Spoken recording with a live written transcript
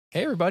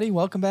Hey everybody,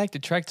 welcome back to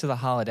Trek to the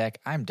Holodeck.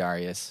 I'm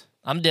Darius.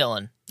 I'm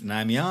Dylan. And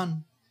I'm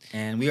Jan.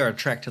 And we are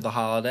Trek to the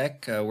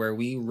Holodeck, where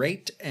we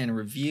rate and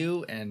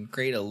review and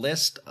create a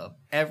list of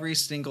every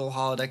single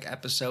holodeck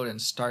episode in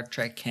Star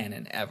Trek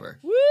canon ever.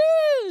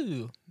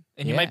 Woo!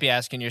 And you Yeah. might be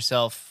asking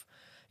yourself,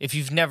 if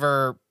you've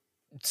never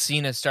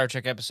seen a Star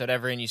Trek episode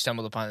ever and you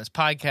stumbled upon this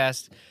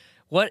podcast,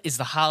 what is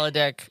the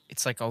holodeck?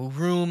 It's like a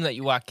room that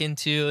you walk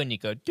into and you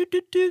go, doot,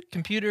 doot, doot,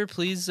 computer,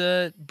 please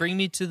bring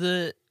me to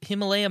the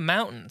Himalaya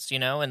mountains,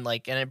 and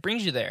it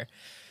brings you there.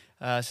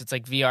 So it's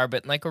like VR,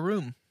 but in like a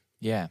room.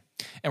 Yeah,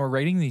 and we're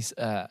rating these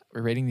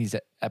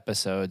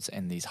episodes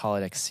and these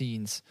holodeck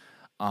scenes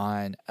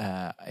on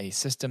a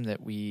system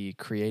that we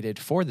created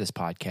for this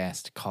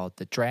podcast called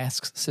the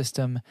Drask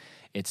system.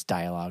 It's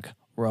dialogue,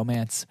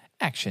 romance,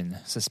 action,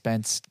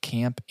 suspense,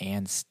 camp,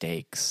 and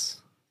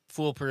stakes.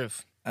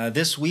 Foolproof.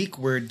 This week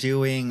we're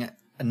doing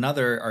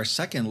our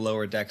second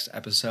Lower Decks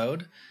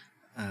episode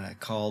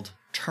called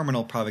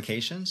Terminal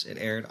Provocations. It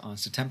aired on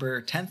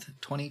September 10th,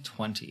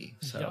 2020.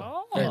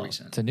 So very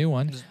recent. It's a new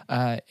one.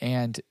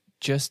 And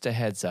just a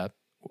heads up,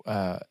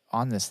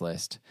 on this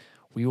list,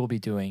 we will be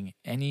doing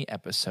any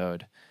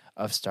episode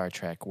of Star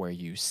Trek where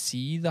you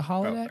see the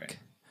holodeck.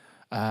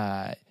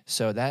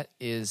 So that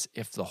is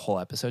if the whole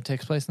episode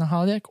takes place in the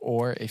holodeck,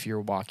 or if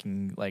you're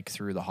walking like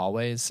through the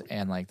hallways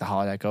and like the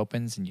holodeck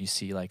opens and you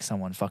see like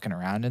someone fucking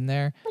around in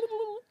there,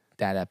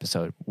 that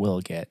episode will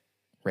get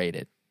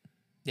rated.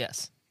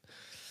 Yes.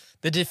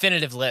 The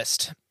definitive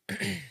list.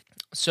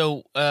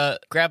 So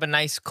grab a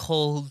nice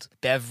cold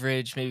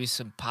beverage, maybe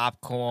some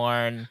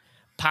popcorn,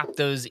 pop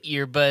those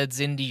earbuds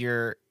into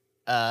your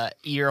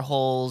ear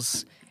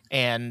holes,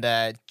 and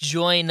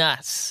join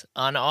us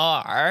on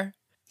our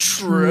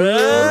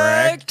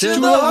Trek to the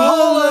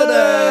Holodeck!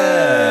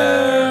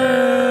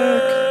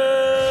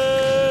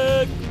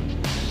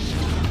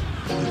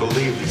 I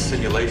believe these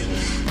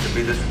simulations to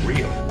be this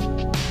real.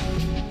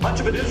 Much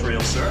of it is real,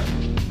 sir.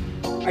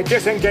 I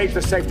disengage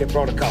the safety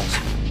protocols.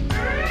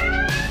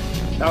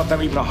 Not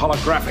that even a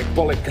holographic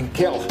bullet can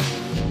kill.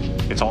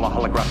 It's all a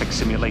holographic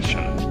simulation.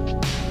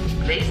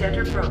 Please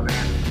enter program.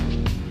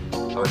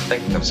 I was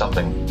thinking of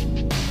something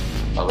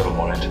a little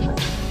more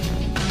intimate.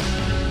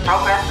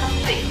 Program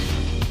complete.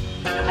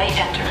 You may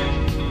enter.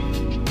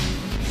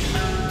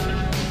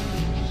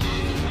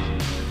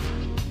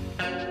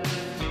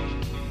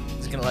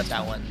 Just gonna let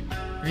that one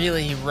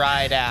really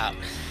ride out.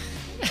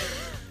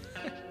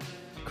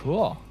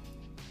 Cool.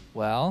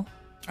 Well,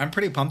 I'm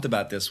pretty pumped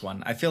about this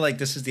one. I feel like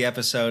this is the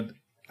episode.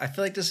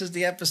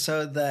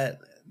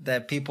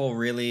 that people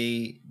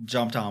really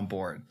jumped on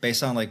board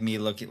based on like me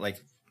looking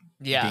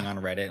being on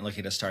Reddit and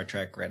looking at Star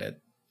Trek Reddit,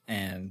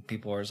 and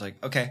people were just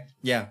like, okay,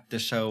 yeah,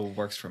 this show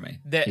works for me.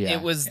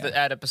 It was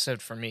that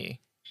episode for me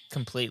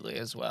completely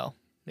as well.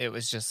 It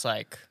was just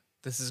like,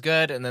 this is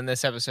good, and then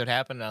this episode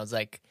happened, and I was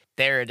like,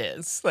 there it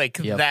is. Like,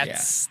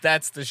 that's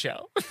the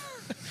show.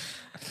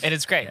 And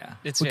it's great. Yeah.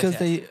 It's because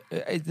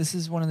fantastic. this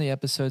is one of the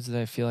episodes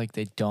that I feel like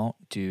they don't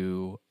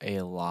do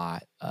a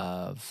lot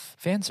of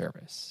fan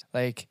service.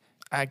 Like,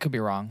 I could be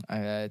wrong.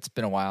 It's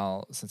been a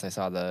while since I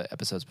saw the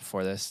episodes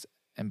before this,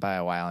 and by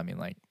a while I mean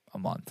like a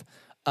month.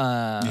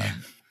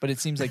 But it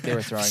seems like they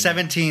were throwing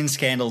 17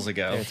 scandals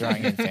ago. They were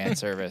throwing in fan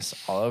service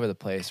all over the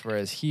place.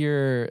 Whereas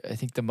here, I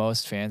think the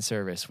most fan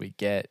service we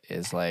get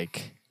is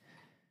like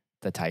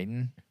the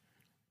Titan.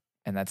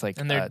 And that's like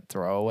a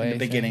throwaway. In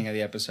the beginning of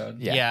the episode.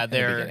 Yeah,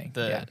 the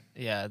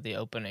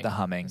opening. The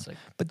humming. Like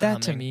but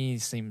that to me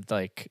seemed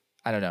like,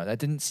 I don't know, that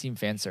didn't seem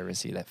fan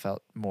servicey. That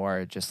felt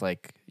more just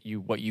like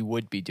what you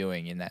would be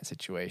doing in that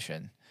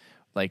situation.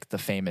 Like the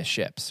famous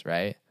ships,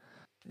 right?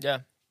 Yeah,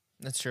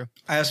 that's true.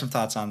 I have some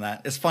thoughts on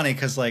that. It's funny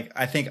because like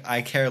I think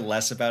I care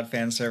less about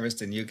fan service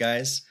than you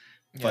guys,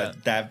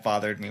 but that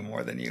bothered me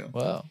more than you.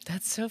 Whoa.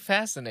 That's so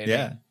fascinating.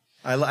 Yeah.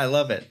 I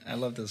love it. I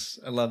love this.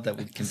 I love that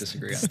we can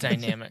disagree on this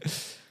dynamic.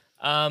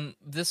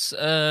 This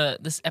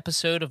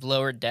episode of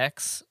Lower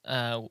Decks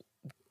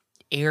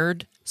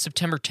aired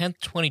September 10th,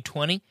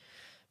 2020,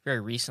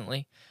 very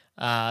recently.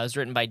 It was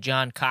written by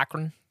John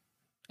Cochran.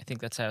 I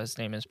think that's how his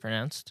name is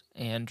pronounced,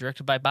 and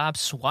directed by Bob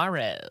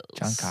Suarez.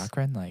 John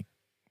Cochran, like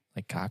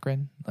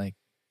Cochran, like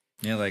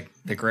like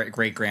the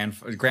great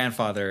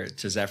grandfather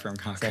to Zefram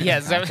Cochrane. Yeah,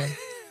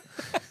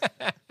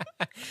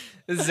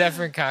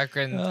 Zefram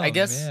Cochrane. Oh, I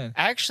guess man.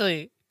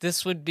 Actually,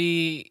 this would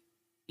be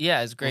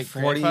his great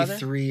grandfather.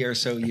 43 or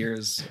so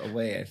years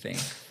away, I think,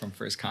 from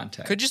first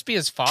contact. Could just be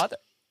his father.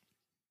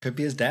 Could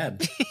be his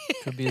dad.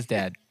 could be his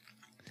dad.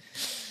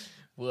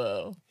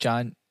 Whoa,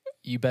 John,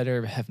 you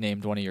better have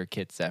named one of your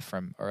kids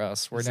Zefram, or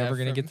else we're never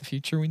going to get the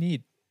future we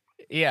need.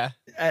 Yeah.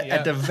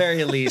 At the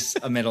very least,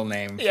 a middle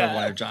name for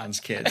one of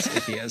John's kids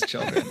if he has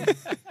children.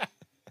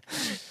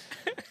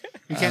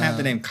 You can't have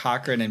the name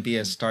Cochrane and be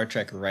a Star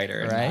Trek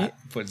writer and not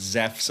put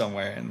Zeph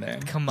somewhere in there.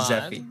 Come on.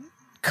 Zeffy.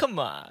 Come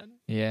on.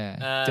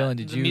 Yeah. Dylan,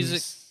 did you...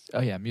 Music...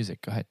 Oh, yeah,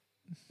 music. Go ahead.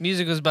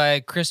 Music was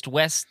by Chris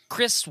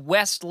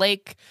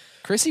Westlake.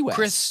 Chrissy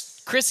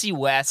West. Chrissy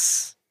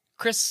West.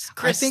 Chris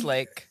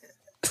Lake.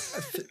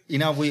 You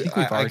know,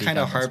 I kind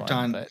of harped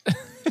on... But...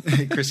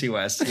 Chrissy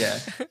West, yeah.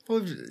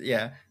 Well,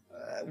 yeah.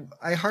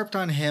 I harped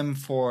on him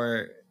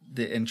for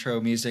the intro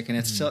music, and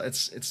it's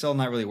still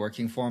not really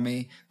working for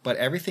me. But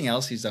everything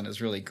else he's done is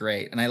really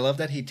great, and I love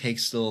that he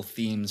takes little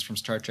themes from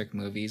Star Trek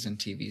movies and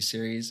TV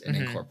series and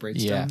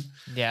incorporates them.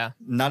 Yeah.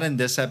 Not in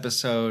this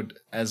episode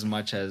as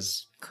much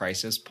as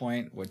Crisis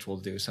Point, which we'll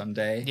do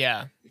someday.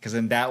 Yeah. Because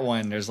in that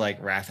one, there's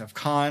like Wrath of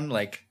Khan,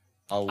 like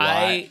a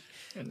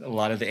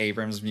lot of the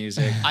Abrams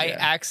music. I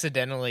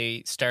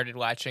accidentally started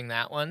watching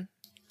that one,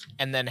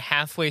 and then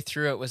halfway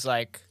through it was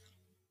like,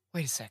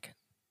 wait a second.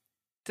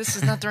 This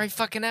is not the right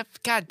fucking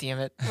God damn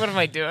it. What am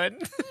I doing?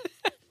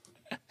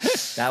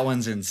 That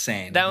one's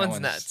insane. That one's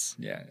nuts.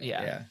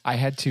 Yeah. I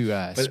had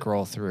to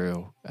scroll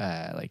through,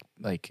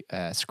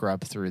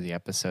 scrub through the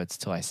episodes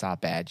till I saw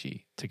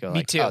Badgie to go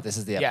like, too. oh, this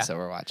is the episode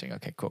we're watching.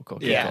 Okay, cool.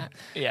 Yeah.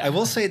 I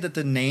will say that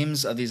the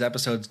names of these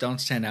episodes don't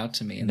stand out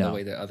to me in No. the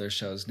way that other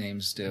shows'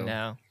 names do.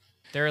 No.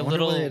 They're a I wonder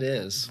little what it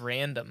is.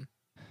 random.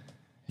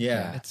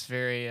 Yeah. It's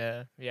very,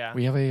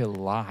 We have a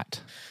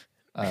lot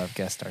of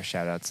guest star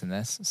shout outs in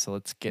this, so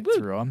let's get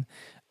through them.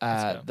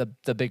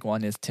 The big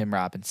one is Tim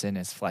Robinson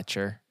as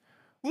Fletcher.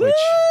 Which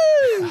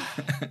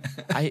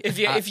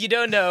if you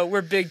don't know,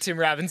 we're big Tim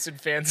Robinson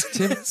fans.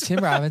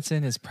 Tim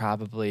Robinson is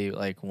probably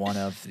like one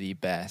of the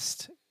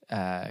best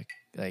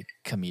like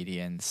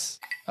comedians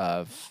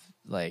of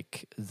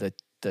like the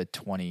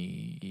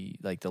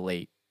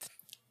late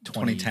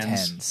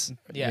 2010s.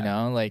 Yeah. You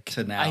know, like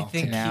To now. I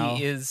think now.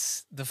 he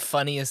is the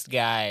funniest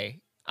guy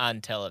on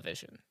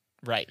television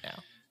right now.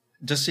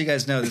 Just so you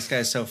guys know, this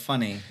guy's so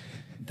funny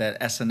that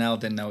SNL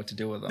didn't know what to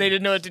do with him. They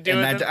didn't know what to do and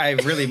with him. I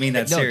really mean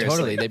that No, seriously.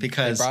 totally. They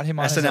because brought him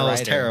on as a SNL is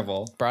writer.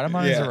 terrible. Brought him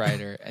on as a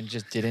writer and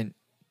just didn't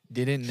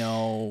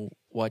know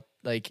what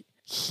it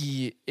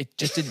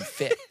just didn't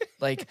fit.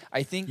 Like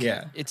I think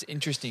it's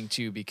interesting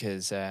too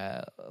because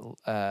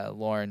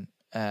Lorne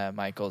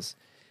Michaels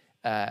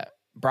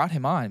brought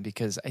him on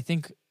because I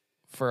think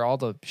for all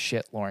the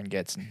shit Lorne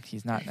gets, and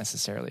he's not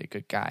necessarily a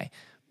good guy,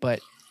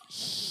 but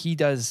he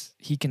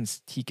can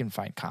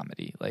find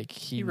comedy. Like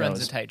he runs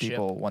knows a tight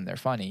people ship. when they're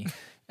funny,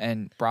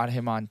 and brought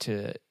him on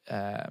to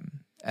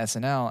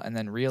SNL, and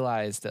then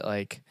realized that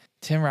like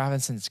Tim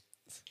Robinson's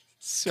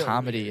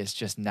comedy is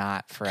just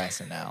not for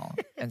SNL,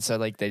 and so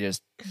like they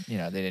just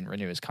they didn't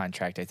renew his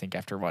contract. I think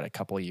after a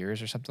couple of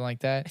years or something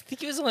like that. I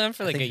think he was only on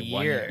for like a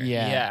 1 year.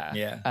 year.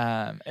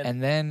 Yeah.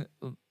 And then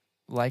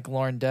like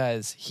Lorne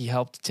does, he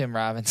helped Tim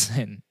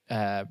Robinson.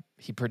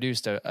 He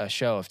produced a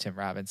show of Tim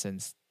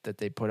Robinson's that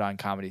they put on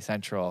Comedy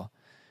Central,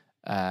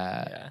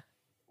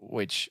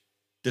 which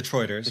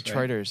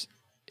Detroiters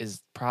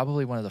is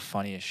probably one of the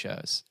funniest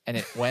shows. And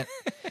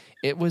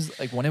it was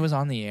like when it was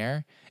on the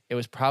air, it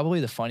was probably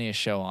the funniest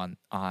show on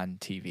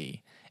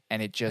TV.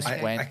 And it just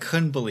I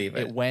couldn't believe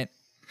it. It went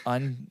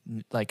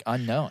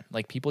unknown.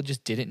 Like people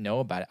just didn't know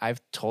about it.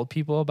 I've told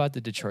people about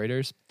the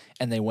Detroiters,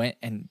 and they went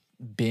and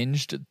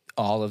binged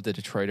all of the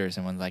Detroiters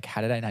and was like,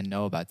 how did I not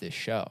know about this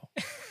show?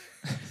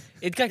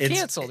 It got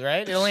canceled,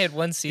 right? It only had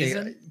one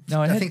season.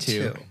 No, it I had think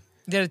two.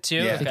 Did it two?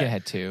 Yeah. I think it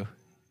had two.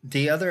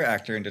 The other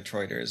actor in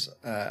Detroiters,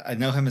 I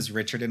know him as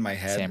Richard in my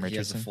head. Sam He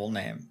has a Richardson. full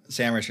name.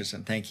 Sam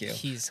Richardson. Thank you.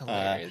 He's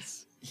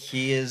hilarious.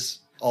 He is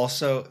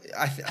also.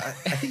 I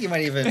think he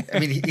might even. I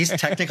mean, he's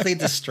technically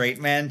the straight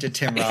man to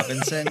Tim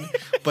Robinson,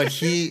 but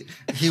he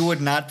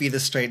would not be the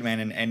straight man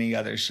in any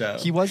other show.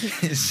 He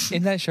wasn't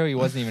in that show. He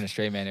wasn't even a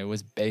straight man. It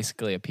was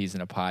basically a peas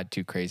in a pod,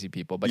 two crazy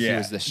people. But he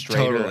was the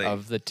straighter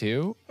of the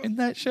two in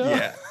that show.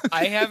 Yeah.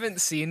 I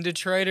haven't seen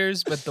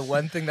Detroiters, but the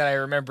one thing that I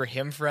remember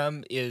him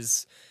from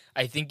is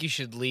I Think You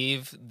Should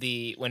Leave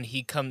when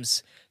he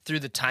comes through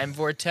the time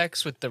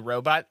vortex with the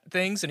robot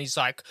things, and he's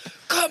like,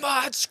 "Come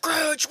on,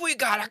 Scrooge, we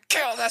gotta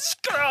kill the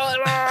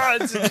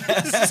Skrulls!"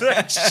 It's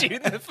like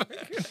shooting the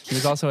fucking. He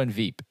was also in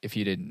Veep. If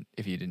you didn't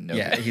know.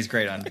 Yeah, that. he's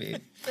great on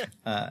Veep.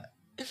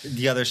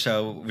 The other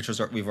show, which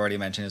we've already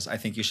mentioned, is I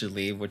Think You Should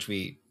Leave, which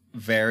we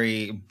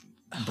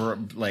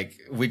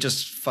we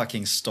just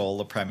fucking stole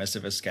the premise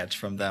of a sketch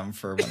from them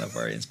for one of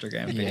our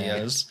Instagram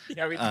videos.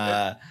 Yeah, we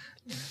did.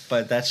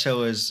 But that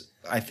show is,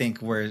 I think,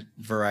 where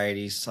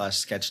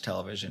variety/sketch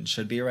television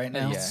should be right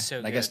now. Yeah.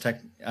 So I guess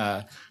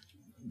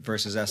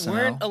versus SNL.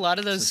 Weren't a lot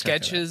of those So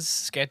check it out.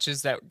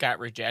 sketches that got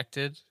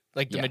rejected?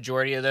 Like the Yeah.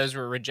 majority of those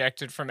were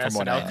rejected from what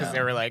SNL I because know.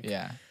 they were like,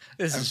 Yeah.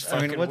 "This is I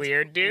mean, fucking what's-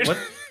 weird, dude." What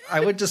I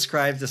would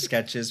describe the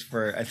sketches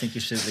for I Think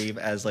You Should Leave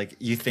as like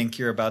you think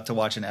you're about to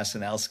watch an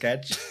SNL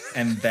sketch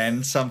and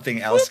then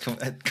something else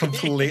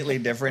completely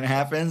different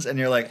happens and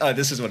you're like, oh,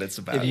 this is what it's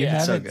about. If you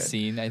It's so haven't good.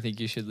 seen I Think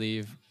You Should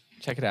Leave,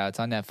 check it out. It's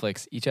on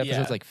Netflix. Each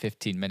episode's Yeah. like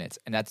 15 minutes.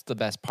 And that's the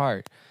best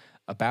part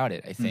about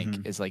it, I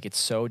think, is like it's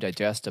so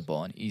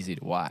digestible and easy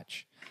to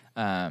watch.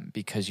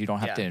 Because you don't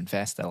have to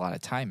invest a lot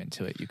of time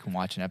into it. You can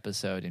watch an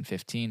episode in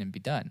 15 and be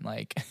done.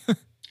 Like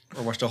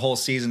Or watched a whole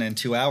season in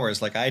 2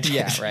 hours like I did.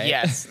 yeah, right?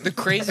 Yes. The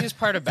craziest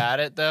part about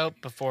it, though,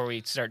 before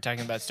we start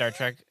talking about Star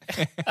Trek,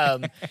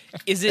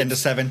 is it And the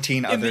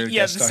 17 other the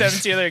guest stars.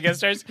 17 other guest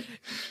stars?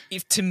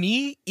 To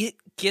me, it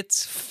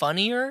gets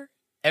funnier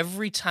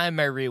every time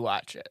I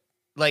rewatch it.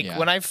 Like Yeah.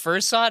 when I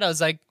first saw it, I was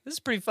like, "This is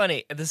pretty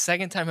funny." And the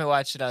second time I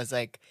watched it, I was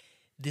like,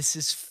 "This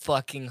is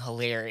fucking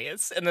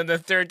hilarious." And then the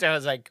third time, I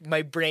was like,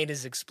 "My brain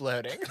is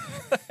exploding."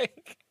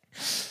 Like,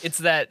 it's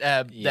that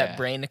that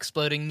brain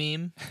exploding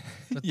meme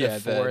with Yeah,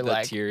 the four the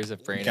like tears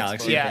of brain.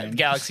 Galaxy exploding. brain.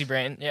 galaxy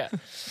brain. Yeah,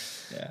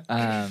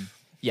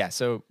 Yeah.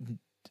 So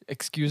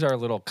excuse our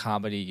little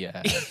comedy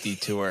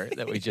detour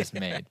that we just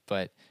made,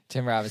 but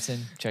Tim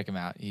Robinson, check him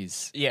out.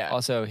 He's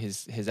also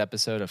his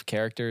episode of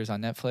Characters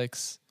on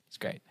Netflix. It's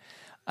great.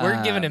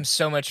 we're giving him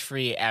so much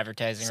free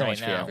advertising so right much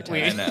free now.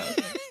 advertising. I know.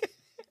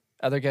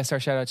 Other guest star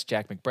shout outs,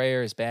 Jack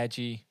McBrayer is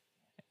Badgie.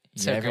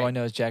 So Everyone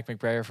great. knows Jack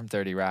McBrayer from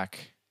 30 Rock.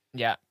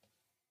 Yeah,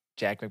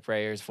 Jack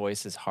McBrayer's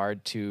voice is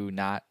hard to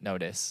not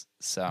notice.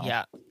 So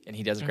yeah. and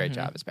he does a great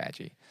job as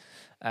Badgie.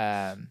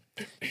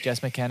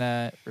 Jess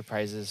McKenna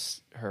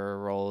reprises her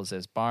roles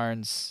as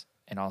Barnes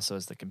and also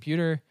as the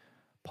computer.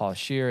 Paul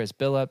Scheer as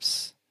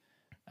Billups.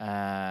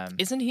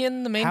 Isn't he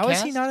in the main How cast?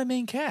 is he not a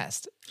main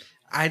cast?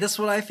 That's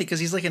what I think, because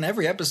he's like in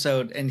every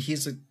episode, and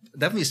he's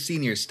definitely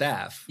senior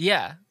staff.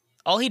 Yeah.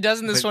 All he does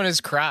in this one is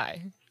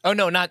cry. Oh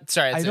no, not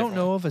sorry. I don't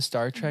know of a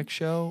Star Trek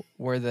show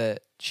where the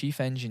chief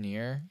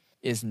engineer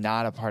is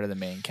not a part of the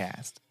main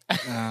cast.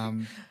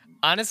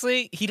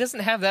 Honestly, he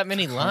doesn't have that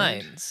many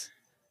lines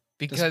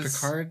because Does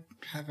Picard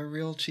have a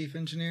real chief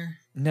engineer?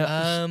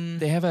 No,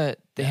 they have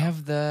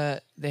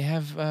the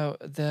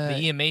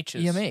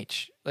EMHs.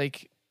 EMH.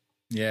 Like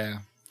Yeah.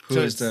 So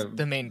Who is it's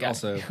the main guy.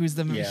 Also, who's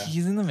the yeah.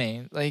 he's in the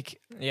main.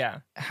 Like Yeah.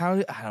 how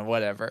I don't know,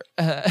 whatever.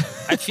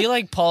 I feel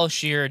like Paul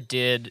Scheer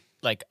did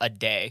like a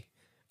day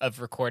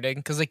of recording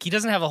because like he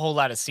doesn't have a whole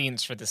lot of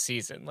scenes for the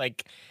season.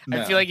 Like I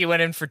No. feel like he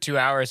went in for 2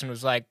 hours and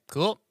was like,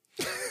 "Cool,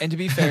 And to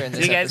be fair, in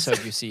this You guys-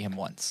 episode, you see him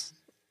once.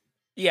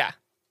 yeah,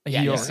 Like, Yeah,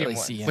 you you don't see him really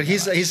once. see him. But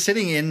that much.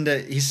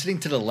 he's sitting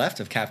to the left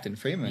of Captain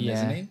Freeman, Yeah.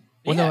 isn't he?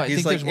 Well, no, I He's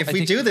think like, there's- if I we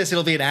think- do this,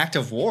 it'll be an act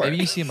of war. Maybe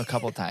you see him a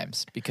couple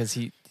times because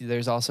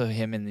there's also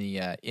him in the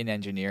in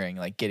engineering,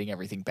 like getting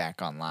everything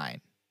back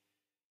online.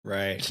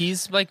 Right.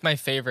 he's like my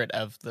favorite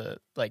of the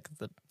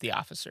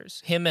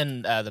officers. Him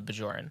and the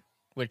Bajoran,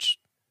 which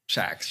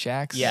Shax.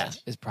 Shax, Yeah.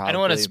 is probably. I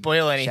don't want to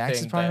spoil Shax anything.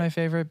 is probably but my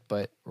favorite,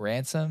 but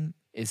Ransom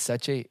is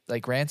such a He's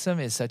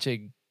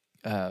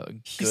so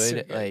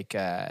good good. like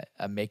a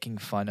making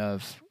fun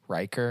of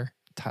Riker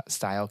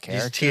style He's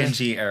character.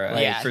 TNG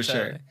era, Yeah, for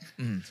totally.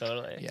 sure.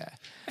 Totally. Yeah,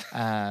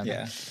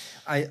 Yeah.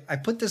 I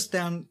put this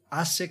down,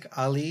 Asik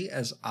Ali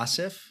as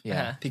Asif.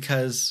 Yeah. Uh-huh.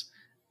 Because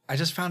I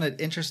just found it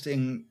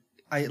interesting.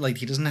 He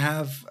doesn't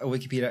have a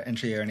Wikipedia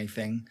entry or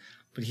anything,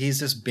 but he's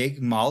this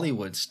big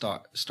Mollywood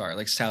star,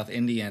 like South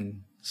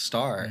Indian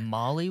star.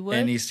 Mollywood.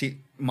 And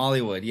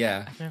Mollywood,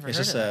 yeah. never it's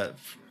heard just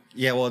of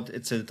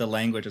it's the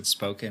language that's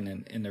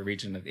spoken in the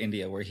region of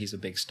India where he's a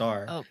big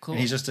star. Oh, cool.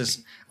 And he's just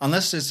this,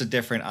 unless it's a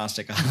different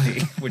Asik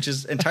Ali, which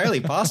is entirely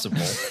possible.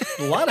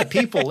 A lot of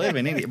people live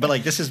in India, but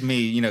like this is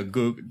me,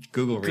 Google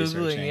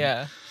researching. Googling,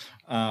 yeah.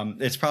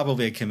 It's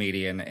probably a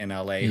comedian in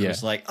LA Yeah.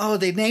 who's like, oh,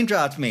 they name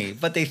dropped me,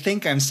 but they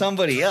think I'm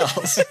somebody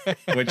else.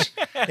 Which,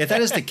 if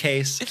that is the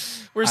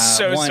case, We're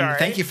so one, sorry.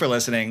 thank you for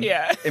listening.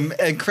 Yeah.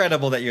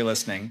 Incredible that you're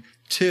listening.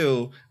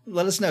 2,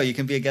 let us know. You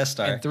can be a guest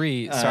star. and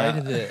 3, sorry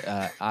to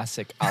the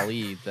Asik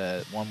Ali,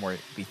 the one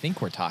we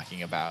think we're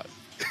talking about,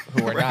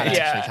 who we're not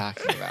Yeah. actually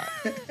talking about.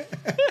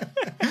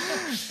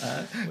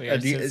 We are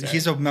so sorry.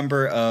 He's a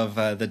member of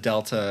the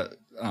Delta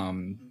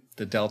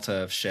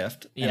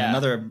Shift. And Yeah.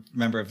 another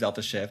member of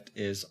Delta Shift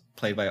is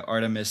played by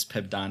Artemis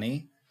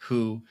Pebdani,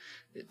 who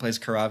plays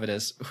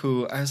Karavidas,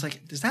 who I was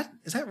like, is that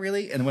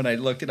really? And when I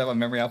looked it up on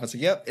Memory Alpha, I was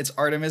like, yep, it's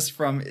Artemis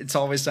from It's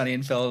Always Sunny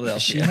in Philadelphia.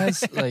 She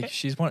has like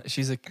she's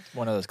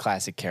one of those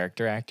classic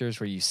character actors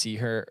where you see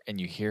her and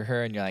you hear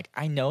her and you're like,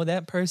 I know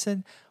that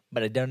person,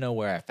 but I don't know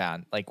where I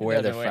found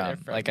where they're know where from.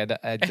 they're from.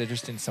 Like they're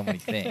just in so many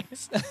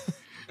things.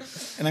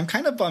 And I'm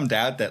kind of bummed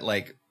out that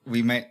like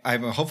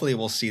hopefully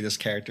we'll see this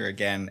character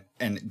again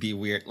and be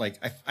weird. Like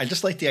I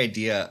just like the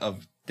idea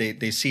of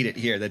they seed it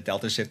here that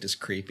Delta Shift is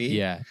creepy.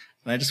 Yeah.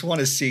 And I just want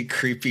to see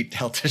creepy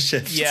Delta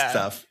Shift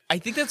stuff. I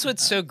think that's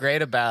what's so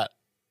great about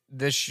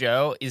this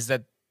show is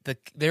that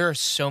there are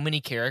so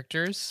many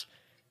characters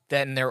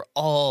and they're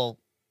all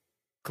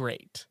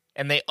great.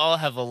 And they all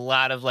have a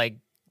lot of like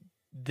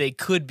they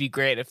could be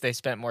great if they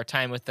spent more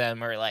time with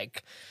them or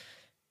like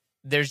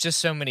there's just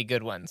so many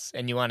good ones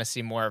and you want to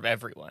see more of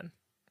everyone,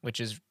 which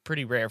is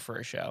pretty rare for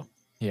a show.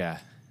 Yeah.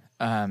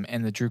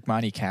 And the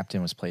Drukmani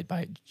captain was played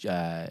by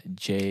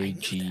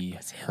J.G.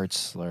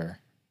 Hertzler.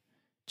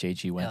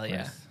 J.G. Wentworth.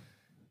 yeah.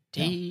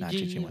 No, not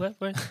J.G.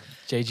 Wentworth.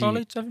 J.G.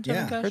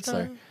 Yeah.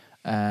 Hertzler.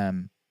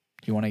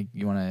 You want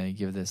to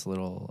give this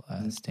little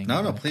sting? No,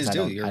 on no, it? 'Cause please I do.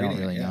 don't- You're I don't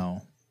reading it, really yeah.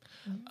 know.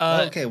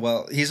 Okay,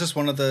 well, he's just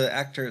one of the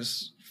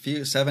actors,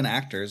 7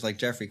 actors like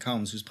Jeffrey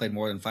Combs, who's played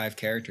more than 5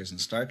 characters in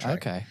Star Trek.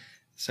 Okay.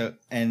 So,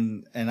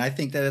 and I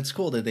think that it's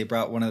cool that they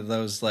brought one of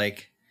those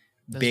like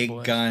big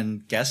boys.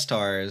 gun guest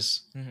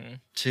stars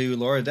to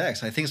Lower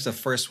Decks. I think it's the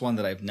first one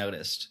that I've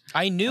noticed.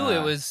 I knew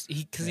it was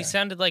because he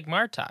sounded like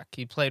Martok.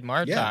 He played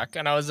Martok, Yeah.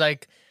 and I was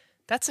like,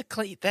 That's a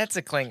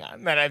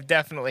Klingon that I've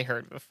definitely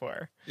heard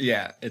before.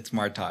 Yeah, it's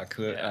Martok,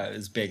 who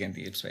is big in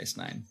Deep Space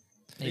Nine.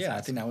 Yeah, I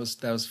think that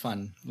was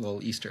fun.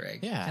 Little Easter egg.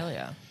 Yeah. Hell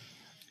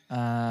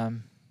yeah.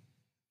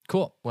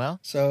 Cool. Well,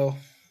 So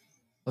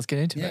Let's get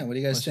into it. yeah, what do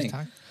you guys Let's just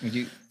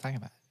think? Talk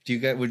about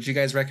it. Would you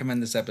guys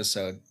recommend this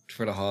episode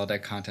for the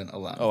holodeck content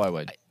alone? Oh, I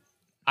would.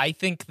 I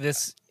think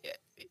this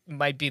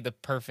might be the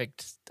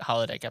perfect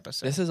holodeck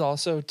episode. This is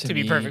also to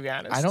be me, perfectly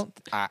honest.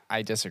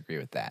 I disagree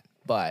with that,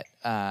 but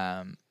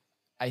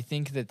I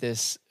think that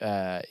this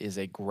is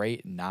a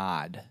great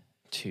nod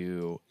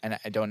to, and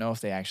I don't know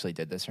if they actually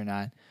did this or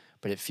not,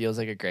 but it feels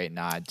like a great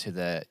nod to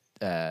the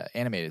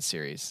animated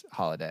series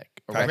holodeck,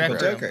 or Practical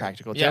Joker.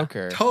 Practical Yeah.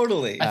 Joker.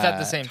 Totally. I thought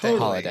the same thing.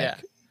 totally.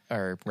 Holodeck Yeah.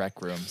 or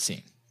rec room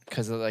scene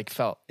because it like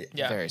felt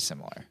very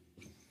similar.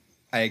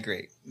 I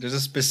agree. There's a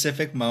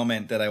specific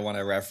moment that I want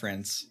to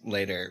reference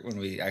later when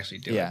we actually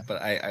do Yeah. it.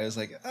 But I was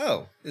like,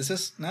 oh, is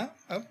this no?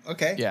 Oh,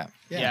 okay. Yeah,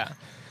 Yeah.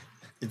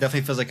 It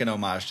definitely feels like an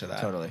homage to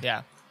that. totally.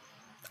 Yeah.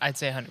 I'd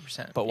say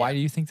 100%. But why do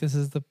you think this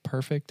is the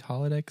perfect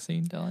holodeck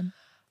scene, Dylan?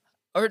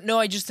 Or no,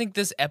 I just think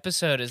this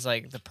episode is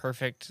like the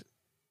perfect.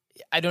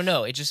 I don't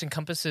know. It just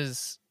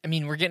encompasses. I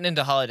mean, we're getting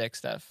into holodeck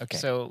stuff. Okay,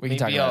 So we can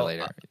talk maybe about it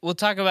later. We'll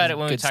talk about it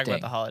when we Good talk sting.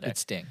 about the holodeck. Good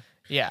sting.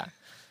 Yeah.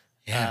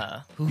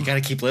 Yeah. You got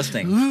to keep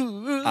listening,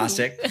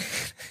 Osik.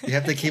 You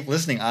have to keep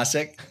listening,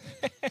 Osik.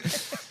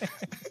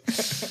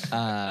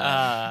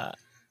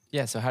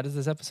 Yeah. So how does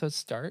this episode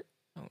start?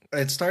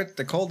 It starts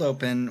the cold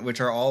open,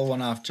 which are all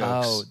one-off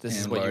jokes. Oh, this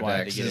is in what you Lower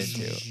wanted Decks. to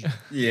get into.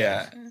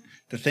 Yeah.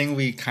 The thing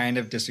we kind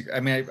of disagree. I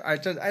mean,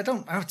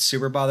 I'm not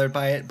super bothered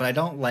by it, but I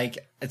don't like.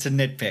 It's a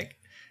nitpick.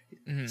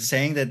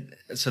 Saying that,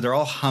 so they're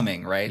all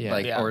humming, right? Yeah.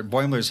 Like, Yeah. or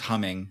Boimler's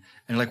humming,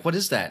 and you're like, "What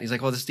is that?" He's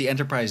like, "Well, this is the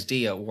Enterprise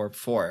D at Warp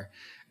 4."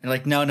 And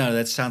like, no,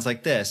 that sounds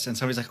like this. And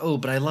somebody's like, "Oh,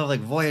 but I love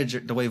like Voyager,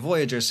 the way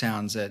Voyager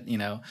sounds."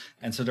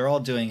 And so they're all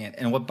doing it.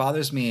 And what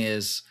bothers me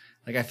is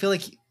like, I feel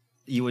like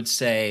you would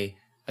say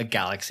a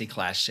Galaxy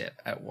class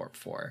ship at Warp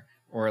 4,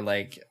 or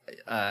like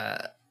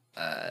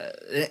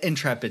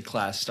Intrepid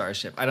class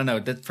starship. I don't know.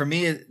 That for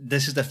me,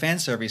 this is the fan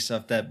service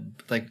stuff that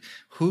like,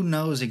 who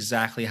knows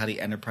exactly how the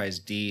Enterprise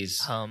D's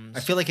Hums. I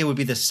feel like it would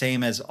be the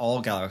same as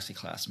all Galaxy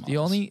class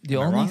models. The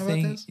Am I only wrong about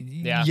thing, this?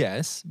 Yeah.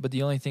 yes, but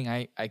the only thing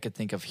I could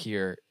think of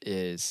here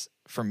is,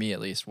 for me at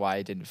least, why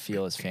it didn't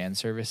feel as fan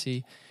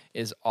servicey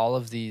is all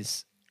of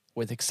these,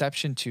 with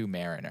exception to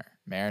Mariner.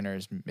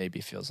 Mariner's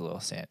maybe feels a little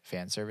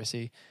fan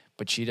servicey,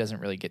 but she doesn't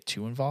really get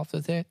too involved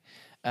with it.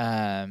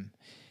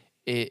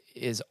 It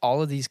is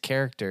all of these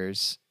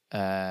characters,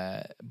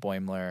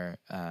 Boimler,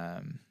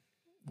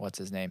 what's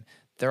his name?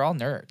 They're all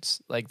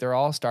nerds. Like, they're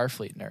all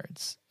Starfleet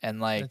nerds. And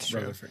like, That's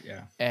true. Rutherford,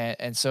 yeah.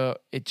 and so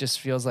it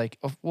just feels like,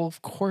 well,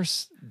 of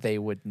course they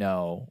would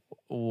know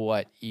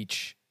what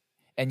each.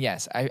 And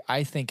yes,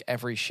 I think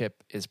every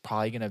ship is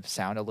probably going to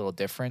sound a little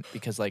different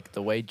because like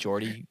the way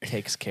Geordi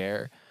takes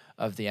care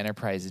of the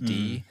Enterprise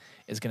D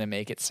is going to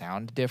make it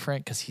sound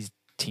different because he's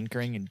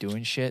tinkering and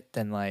doing shit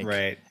than like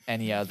Right.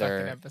 any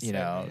other,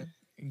 episode,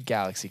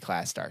 Galaxy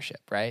class starship,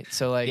 right?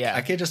 So like, Yeah.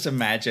 I could just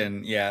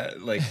imagine,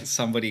 like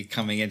somebody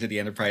coming into the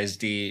Enterprise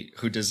D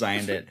who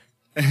designed it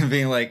and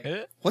being like,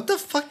 "What the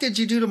fuck did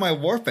you do to my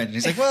warp engine?"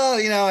 He's like, "Well,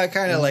 I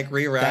kind of like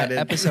rerouted." that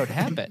episode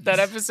happened. That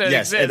episode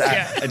Yes, exists.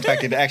 Yeah. in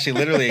fact, it actually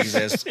literally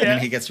exists, and then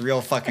he gets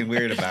real fucking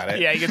weird about it.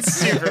 Yeah, it gets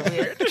super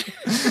weird.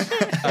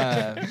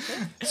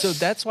 So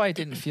that's why it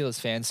didn't feel as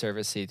fan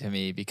servicey to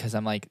me because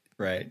I'm like,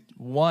 Right.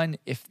 one,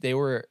 if they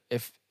were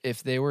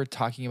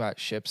talking about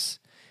ships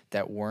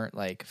that weren't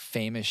like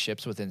famous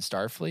ships within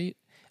Starfleet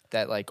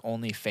that like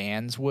only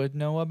fans would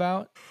know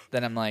about,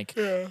 then I'm like,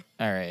 all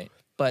right.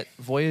 But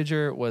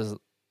Voyager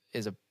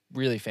is a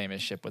really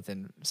famous ship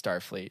within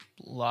Starfleet.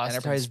 Lost in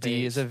Enterprise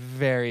D space. is a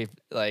very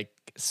like,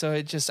 so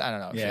it just, I don't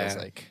know, it Yeah.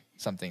 feels like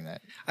something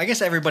that, I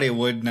guess everybody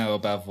would know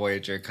about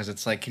Voyager because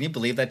it's like, can you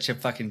believe that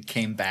ship fucking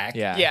came back?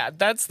 yeah. Yeah,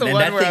 that's the And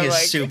one that where thing I'm is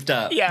like, souped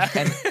up. yeah.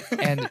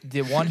 And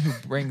the one who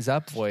brings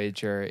up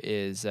Voyager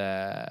is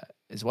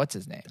what's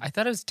his name? I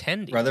thought it was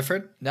Tendi.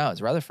 Rutherford? No,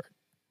 it's Rutherford.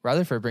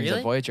 Rutherford brings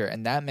Really? up Voyager,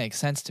 and that makes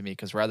sense to me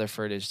because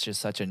Rutherford is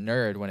just such a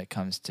nerd when it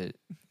comes to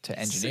Such a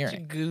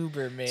engineering.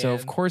 goober, man. So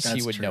of course he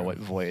That's would know true. what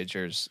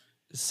Voyager's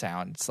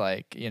sounds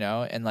like,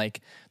 and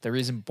like the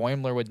reason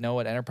Boimler would know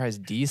what Enterprise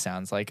D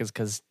sounds like is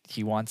because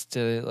he wants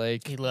to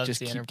like He loves just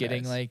the keep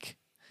getting Enterprise. like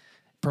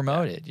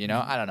promoted.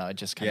 I don't know. It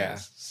just kind of Yeah.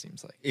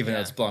 seems like Even though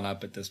Yeah. it's blown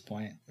up at this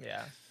point.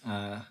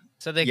 Yeah.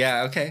 So they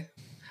Yeah, okay.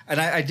 And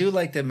I do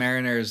like that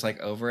Mariner is like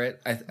over it.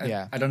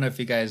 Yeah. I don't know if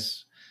you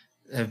guys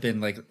have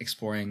been like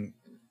exploring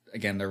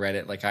again the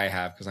Reddit like I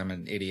have because I'm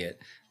an idiot.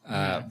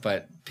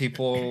 But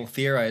people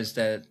theorize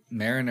that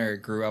Mariner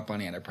grew up on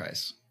the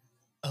Enterprise.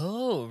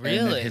 Oh, And that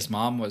really? his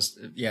mom was,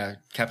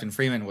 Captain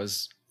Freeman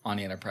was on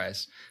the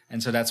Enterprise.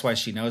 And so that's why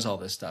she knows all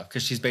this stuff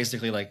because she's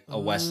basically like a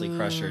Wesley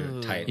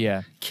Crusher type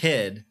Yeah.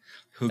 kid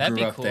who That'd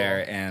grew be up cool.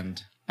 there.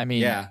 And I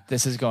mean, Yeah.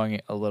 this is going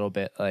a little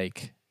bit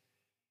like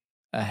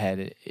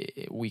ahead.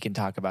 We can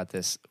talk about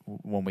this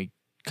when we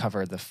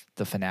cover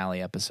the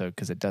finale episode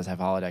because it does have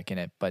holodeck in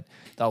it. But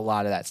a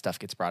lot of that stuff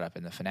gets brought up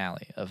in the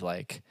finale of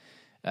like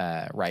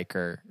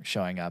Riker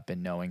showing up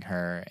and knowing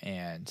her,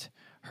 and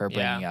her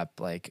bringing up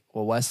like,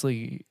 well,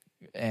 Wesley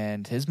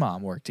and his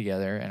mom work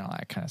together and all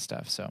that kind of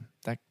stuff. So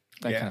that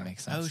kind of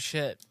makes sense. Oh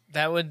shit,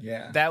 that would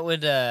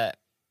not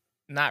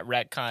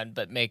retcon,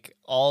 but make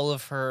all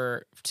of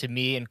her, to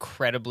me,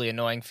 incredibly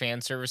annoying fan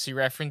servicey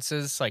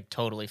references like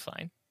totally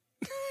fine.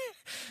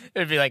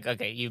 It'd be like,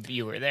 okay,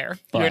 you were there.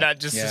 You're not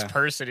just this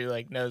person who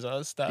like knows all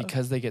this stuff.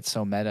 Because they get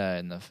so meta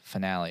in the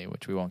finale,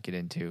 which we won't get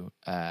into.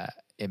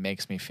 It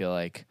makes me feel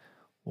like,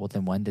 well,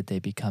 then when did they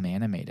become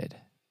animated?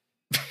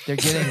 They're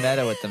getting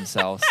meta with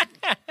themselves.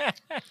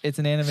 It's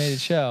an animated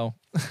show.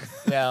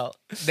 Well,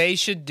 they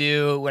should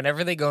do,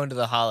 whenever they go into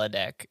the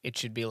holodeck, it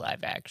should be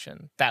live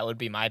action. That would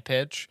be my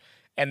pitch.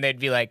 And they'd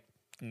be like,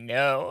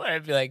 no.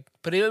 I'd be like,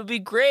 but it would be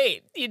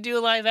great. You do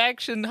a live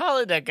action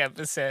holodeck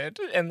episode.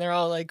 And they're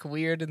all like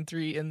weird and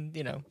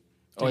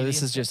Or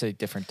this is just a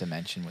different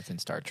dimension within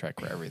Star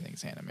Trek where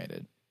everything's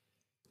animated.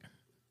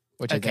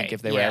 Which I think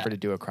if they were ever to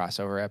do a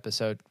crossover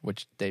episode,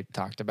 which they've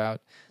talked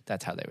about,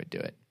 that's how they would do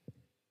it.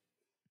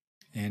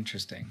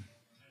 Interesting.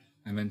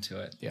 I'm into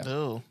it. Yeah.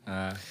 Ooh.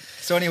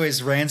 So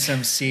anyways,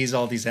 Ransom sees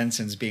all these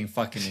ensigns being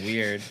fucking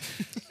weird.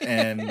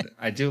 And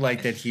I do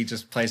like that he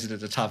just plays it at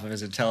the top of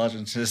his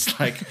intelligence. Just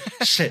like,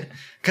 shit.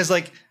 Because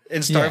like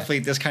in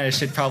Starfleet, this kind of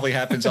shit probably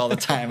happens all the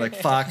time. Like,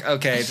 fuck,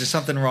 okay, there's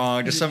something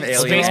wrong. There's some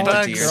alien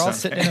entity or They're all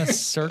something. sitting in a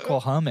circle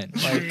humming.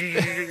 Like,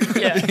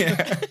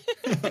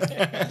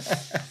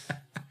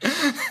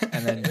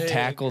 and then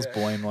tackles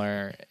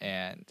Boimler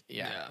and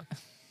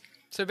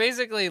So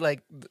basically,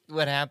 like,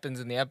 what happens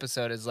in the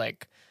episode is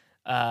like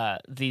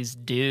these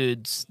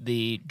dudes,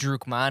 the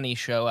Drukmani,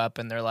 show up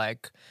and they're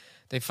like,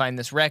 they find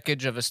this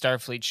wreckage of a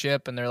Starfleet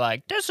ship and they're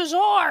like, this is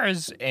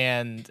ours.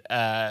 And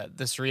the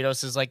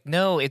Cerritos is like,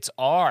 no, it's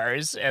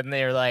ours. And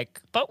they're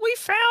like, but we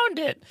found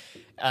it.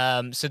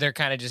 So they're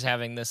kind of just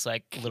having this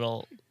like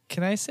little.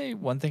 Can I say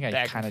one thing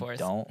I kind of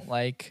don't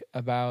like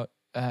about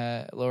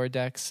Lower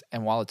Decks?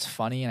 And while it's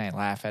funny and I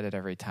laugh at it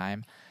every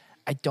time,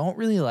 I don't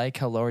really like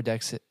how Lower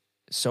Decks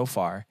so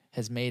far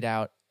has made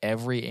out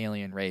every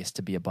alien race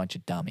to be a bunch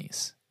of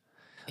dummies.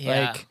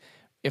 Yeah. Like,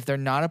 if they're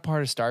not a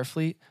part of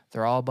Starfleet,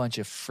 they're all a bunch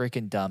of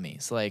freaking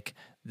dummies. Like,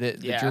 the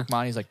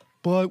Drukmani's like,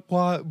 but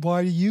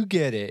why do you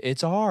get it?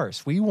 It's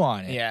ours. We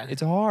want it. Yeah.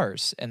 It's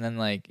ours. And then,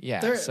 like, But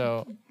I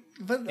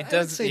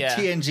would say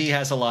TNG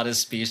has a lot of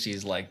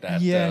species like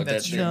that, though,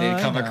 that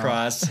they come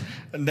across.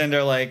 And then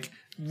they're like,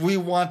 we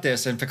want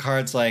this. And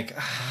Picard's like,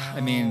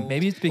 I mean,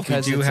 maybe it's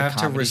because you it's have a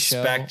to comedy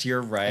respect show,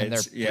 your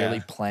rights. and they're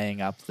really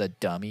playing up the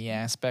dummy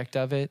aspect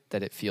of it,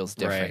 that it feels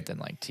different than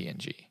like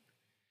TNG.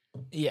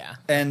 Yeah,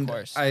 and of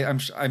course.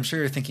 I'm sure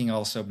you're thinking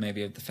also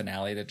maybe of the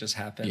finale that just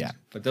happened. Yeah.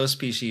 But those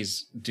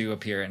species do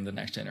appear in the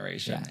Next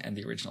Generation and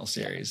the original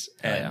series.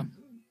 And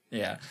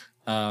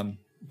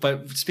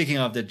but speaking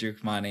of the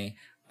Drukmani,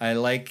 I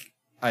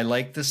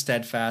like the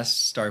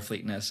steadfast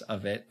Starfleetness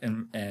of it,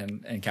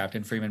 and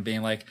Captain Freeman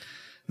being like,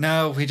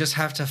 no, we just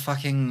have to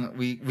fucking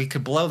we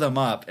could blow them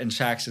up, and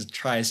Shax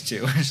tries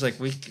to. It's like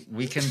we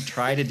can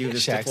try to do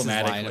this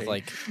diplomatically. Line of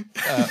like,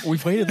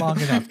 we've waited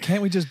long enough.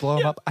 Can't we just blow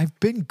them up? I've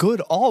been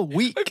good all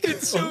week.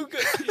 It's so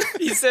good.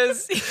 He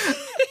says,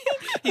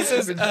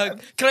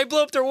 can I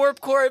blow up their warp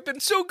core? I've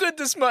been so good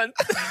this month.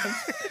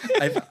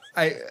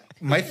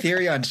 My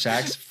theory on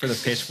Shax for the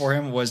pitch for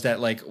him was that,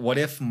 like, what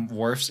if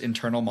Worf's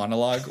internal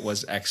monologue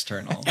was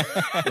external?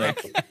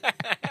 Like,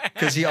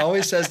 because he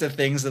always says the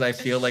things that I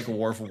feel like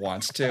Worf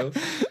wants to.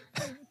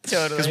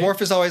 Totally. Because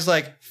Worf is always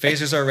like,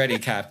 phasers are ready,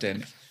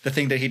 Captain. The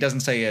thing that he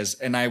doesn't say is,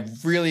 and I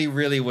really,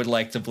 really would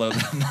like to blow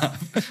them up.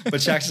 But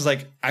Shax is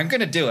like, I'm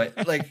going to do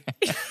it. Like,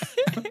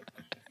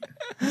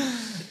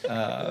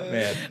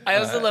 man. I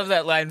also love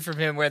that line from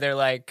him where they're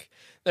like,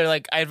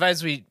 I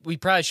advise we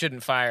probably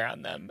shouldn't fire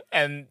on them.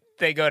 And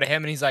they go to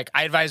him and he's like,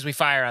 I advise we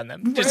fire on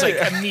them. Just like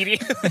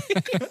immediately.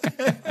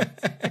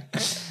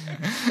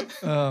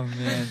 Oh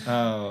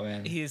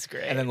man. He's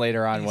great. And then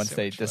later on, once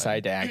they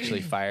decide to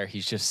actually fire,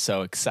 he's just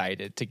so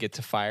excited to get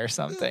to fire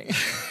something.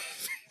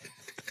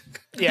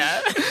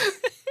 Yeah.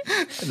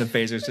 And the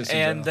phasers just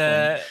and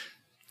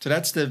so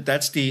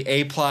that's the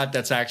A plot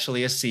that's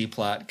actually a C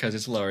plot because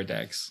it's Lower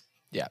Decks.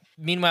 Yeah.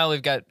 Meanwhile,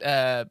 we've got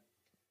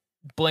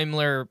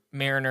Boimler,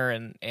 Mariner,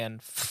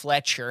 and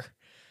Fletcher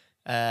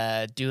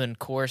doing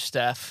core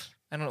stuff.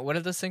 I don't know, what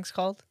are those things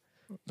called?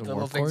 The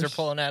little things they're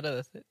pulling out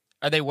of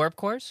are they warp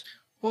cores?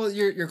 Well,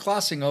 you're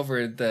glossing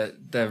over the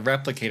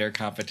replicator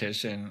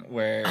competition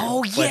where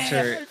Oh,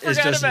 Fletcher yeah, is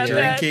just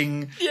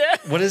drinking. Yeah.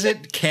 What is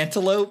it?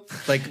 Cantaloupe,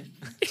 like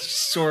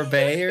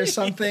sorbet or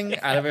something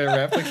out of a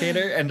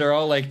replicator, and they're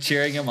all like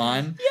cheering him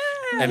on.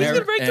 Yeah, he's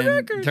gonna break the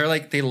record. They're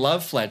like, they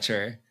love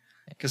Fletcher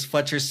because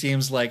Fletcher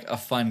seems like a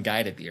fun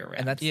guy to be around.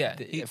 And that's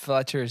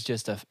Fletcher is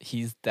just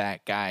he's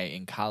that guy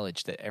in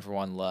college that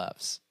everyone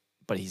loves,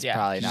 but he's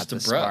probably not the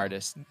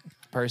smartest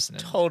person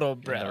in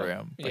the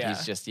room. But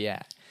he's just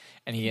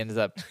and he ends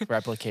up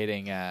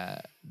replicating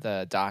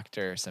the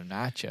doctor some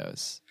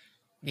nachos.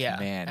 Yeah,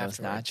 man, those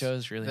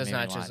nachos really made me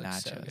want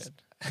nachos. So good.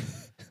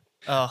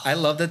 Oh, I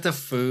love that the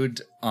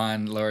food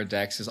on lower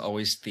decks is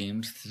always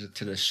themed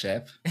to the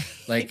ship.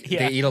 Like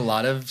Yeah. they eat a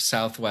lot of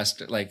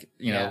Southwest, like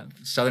Yeah.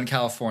 Southern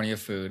California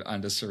food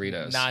on the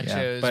Cerritos.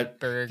 nachos, But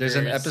burgers. there's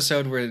an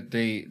episode where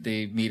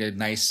they meet a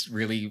nice,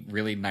 really,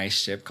 really nice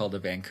ship called the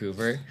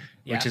Vancouver,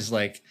 which Yeah. is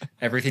like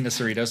everything the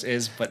Cerritos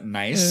is, but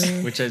nice,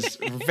 which is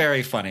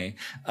very funny.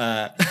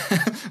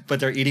 But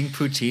they're eating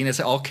poutine. It's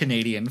all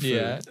Canadian food.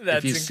 Yeah. That's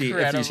if you see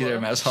their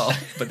incredible. mess hall,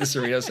 but the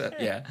Cerritos,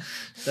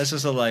 that's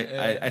just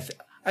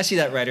I see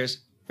that, writers.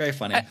 Very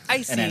funny.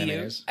 I see and you.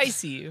 animators. I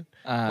see you.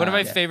 One of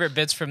my favorite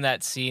bits from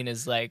that scene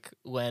is like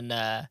when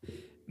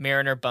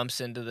Mariner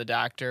bumps into the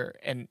doctor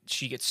and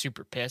she gets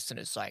super pissed and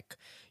is like,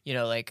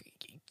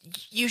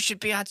 you should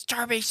be on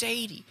Starbase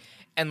 80.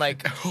 And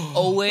like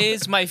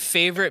always my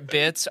favorite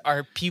bits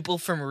are people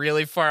from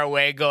really far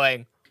away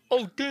going,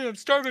 oh damn,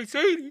 Starbase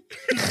 80.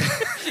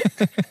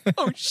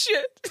 Oh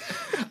shit.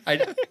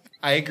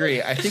 I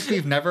agree. I think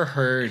we've never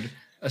heard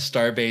a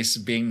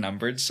starbase being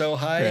numbered so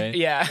high Right.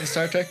 Yeah. in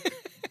Star Trek.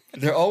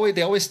 They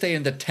always stay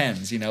in the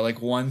 10s,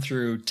 like 1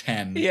 through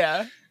 10.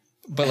 Yeah.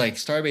 But like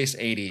Starbase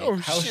 80, how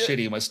shit.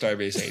 shitty must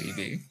Starbase 80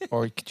 be?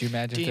 Or could you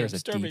imagine if Damn, there's a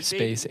Starbase Deep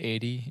Space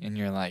 80 and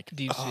you're like,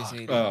 Deep Space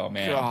 80. Oh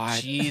man,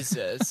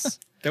 Jesus.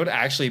 that would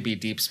actually be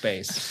deep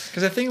space.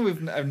 Because I think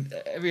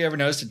have you ever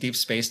noticed that deep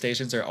space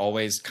stations are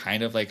always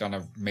kind of like on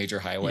a major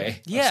highway? of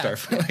Yeah.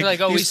 Starfleet. They're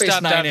like, oh, Deep we Space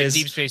stopped Nine out at is-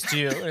 Deep Space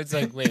 2. And it's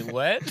like, wait,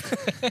 what?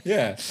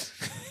 Yeah.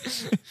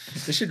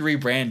 They should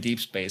rebrand Deep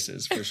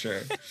Spaces for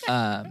sure.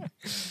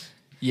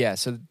 yeah.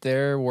 So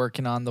they're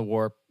working on the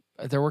warp.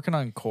 They're working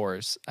on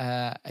cores.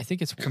 I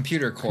think it's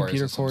Computer cores.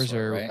 computer of some cores,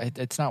 sort, or right?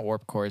 it's not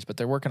warp cores, but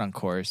they're working on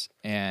cores,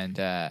 and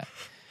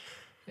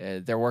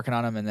they're working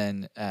on them. And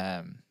then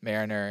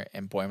Mariner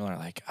and Boimler are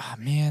like, "Oh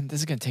man, this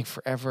is gonna take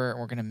forever, and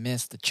we're gonna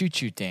miss the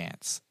choo-choo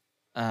dance."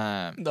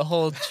 The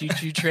whole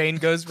choo-choo train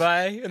goes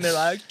by, and they're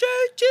like,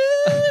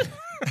 choo-choo!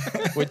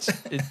 Which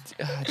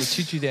the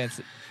choo-choo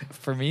dance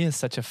for me is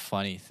such a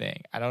funny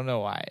thing. I don't know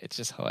why. It's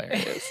just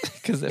hilarious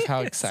because of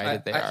how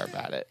excited they are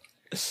about it.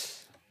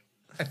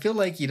 I feel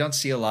like you don't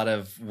see a lot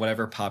of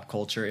whatever pop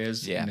culture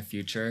is Yeah. in the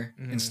future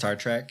in Star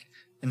Trek.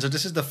 And so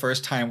this is the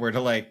first time where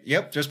they're like,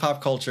 yep, there's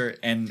pop culture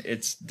and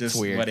it's this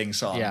weird. wedding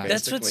song. Yeah.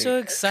 That's what's so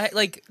exciting.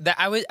 Like that,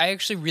 I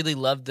actually really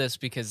loved this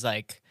because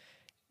like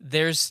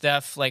there's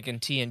stuff like in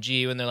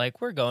TNG when they're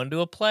like, we're going to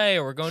a play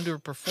or we're going to a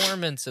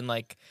performance, and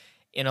like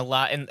in a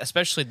lot, and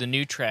especially the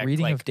new Trek,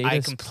 Reading like of Data's I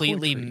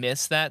completely poetry.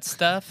 miss that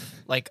stuff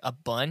like a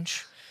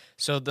bunch.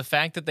 So the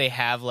fact that they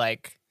have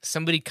like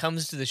somebody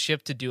comes to the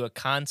ship to do a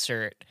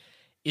concert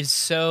is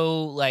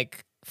so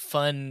like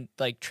fun,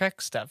 like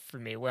Trek stuff for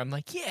me, where I'm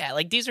like, yeah,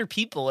 like these are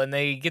people and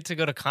they get to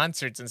go to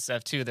concerts and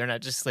stuff too. They're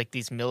not just like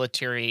these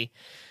military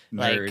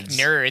like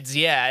nerds.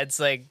 Yeah, it's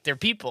like they're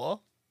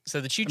people. So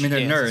the choo-choo I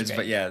mean, they're dance is nerds, great.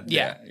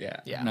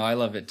 but yeah. No, I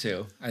love it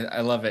too. I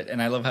love it. And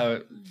I love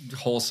how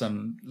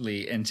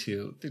wholesomely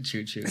into the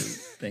choo-choo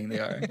thing they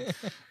are.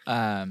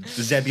 The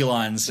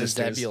Zebulon The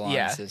sisters. Zebulon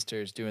Yeah.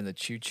 sisters doing the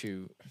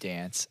choo-choo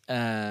dance.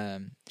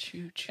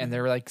 Choo-choo. And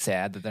they're like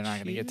sad that they're not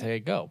going to get to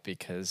go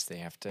because they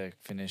have to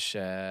finish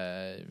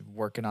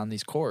working on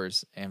these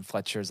cores. And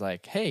Fletcher's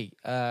like, hey,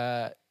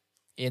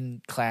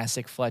 in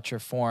classic Fletcher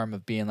form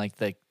of being like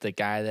the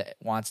guy that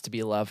wants to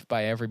be loved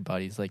by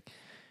everybody, he's like,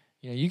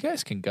 you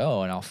guys can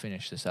go and I'll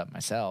finish this up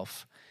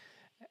myself.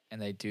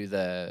 And they do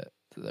the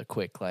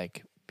quick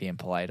like being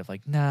polite of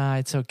like, nah,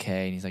 it's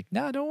okay. And he's like,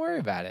 no, don't worry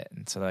about it.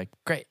 And so they're like,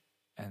 great.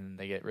 And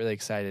they get really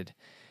excited.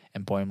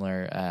 And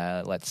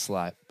Boimler lets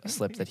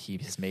slip that he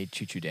has made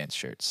choo-choo dance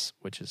shirts,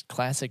 which is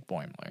classic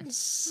Boimler.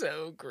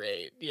 So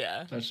great.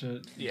 Yeah. Such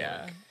a-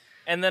 Yeah.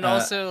 And then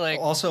also like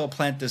also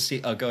plant the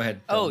seed. Oh, go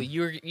ahead. oh,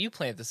 Dylan. you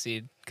plant the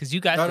seed because you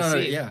got No, the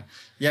no, seed.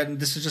 yeah.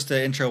 This is just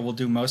the intro. We'll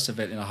do most of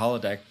it in a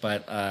holodeck,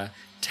 but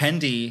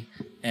Tendi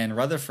and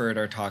Rutherford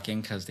are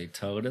talking because they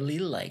totally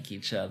like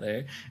each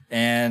other,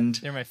 and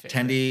They're my favorite.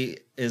 Tendi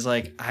is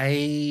like,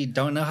 I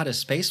don't know how to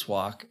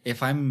spacewalk.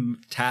 If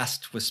I'm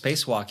tasked with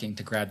spacewalking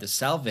to grab the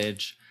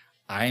salvage,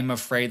 I'm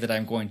afraid that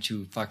I'm going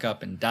to fuck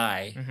up and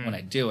die when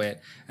I do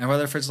it. And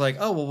Rutherford's like,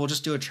 oh, well, we'll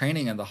just do a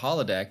training in the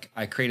holodeck.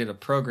 I created a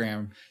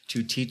program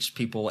to teach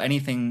people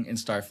anything in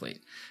Starfleet.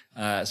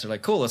 So they're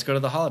like, cool, let's go to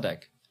the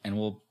holodeck, and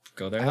we'll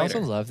go there I later.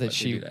 also love that But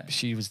they do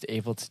she was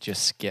able to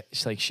just skip.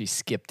 She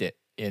skipped it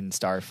in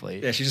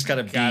Starfleet. Yeah, she just got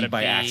a B Got a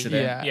by B.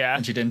 accident. Yeah.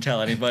 And she didn't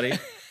tell anybody.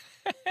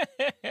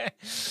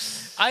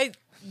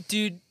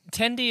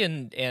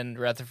 Tendi and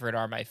Rutherford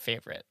are my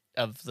favorite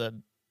of the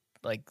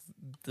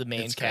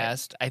main It's great.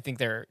 cast. I think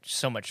they're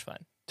so much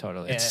fun.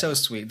 Totally. It's so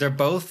sweet. They're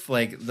both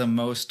like the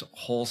most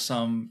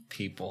wholesome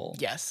people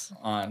Yes.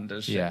 on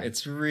the show. Yeah.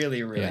 It's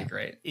really, really Yeah.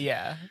 great.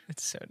 Yeah.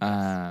 It's so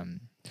nice.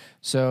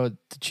 So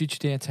the choo-choo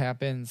dance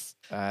happens.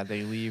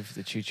 They leave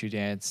the choo-choo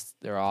dance.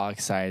 They're all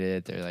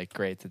excited. They're like,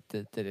 great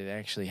that it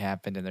actually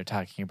happened. And they're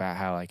talking about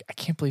how like, I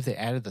can't believe they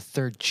added the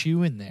third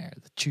chew in there,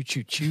 the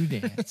choo-choo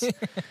dance.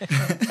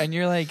 And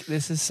you're like,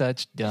 this is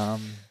such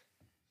dumb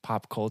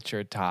pop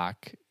culture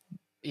talk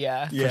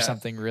Yeah. for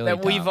something really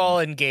That we've dumb. all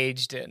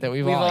engaged in. That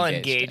we've all all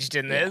engaged engaged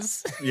in in. Yeah.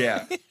 this.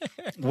 Yeah.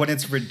 when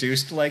it's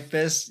reduced like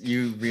this,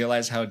 you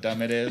realize how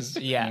dumb it is.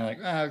 Yeah. And you're like,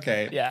 oh,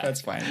 okay, Yeah.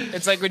 that's fine.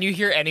 It's like when you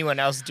hear anyone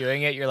else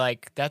doing it, you're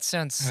like, that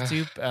sounds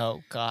stupid.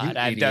 Oh, God,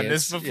 I've done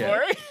this idiots.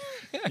 before.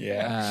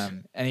 Yeah.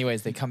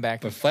 Anyways, they come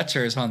back. But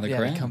Fletcher is on the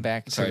ground. They come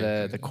back to Sorry.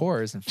 the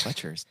cores, and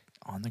Fletcher's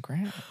on the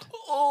ground.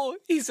 Oh,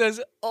 he says,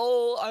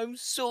 oh, I'm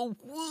so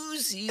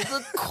woozy,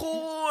 the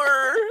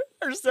core.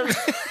 Or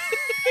something.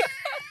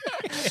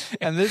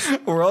 And this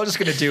We're all just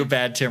gonna do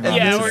bad Tim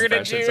Robinson Yeah, we're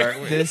gonna impressions, do-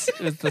 aren't we? this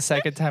was the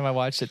second time I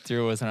watched it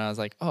through was when I was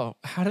like, oh,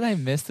 how did I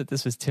miss that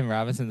this was Tim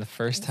Robinson the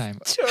first time?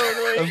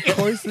 Totally. Of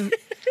course.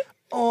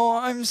 Oh,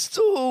 I'm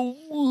so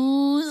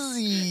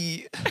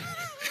woozy.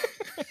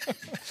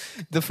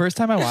 The first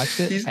time I watched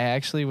it, I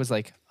actually was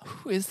like,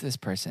 who is this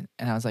person?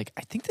 And I was like,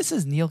 I think this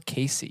is Neil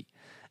Casey.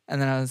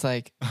 And then I was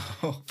like,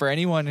 for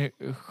anyone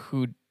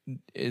who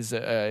is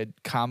a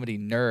comedy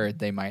nerd,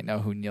 they might know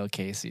who Neil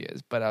Casey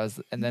is. But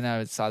then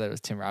I saw that it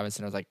was Tim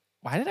Robinson. I was like,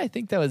 why did I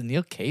think that was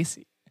Neil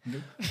Casey?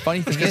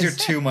 Funny thing Because you're is,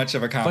 too much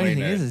of a comedy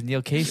funny thing nerd. is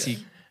Neil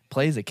Casey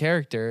plays a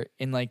character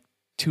in like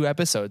 2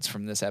 episodes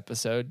from this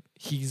episode.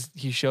 He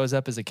shows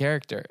up as a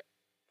character.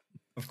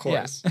 Of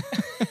course.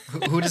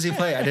 Who does he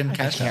play? I didn't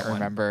catch I can't that one.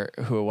 remember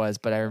who it was,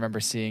 but I remember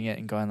seeing it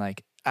and going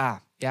like,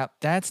 yeah,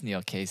 that's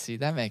Neil Casey.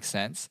 That makes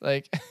sense.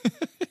 Like,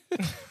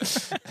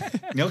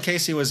 Neil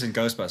Casey was in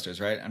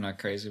Ghostbusters, right? I'm not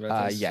crazy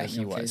about this. yeah, Is that he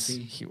Neil was.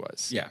 Casey? He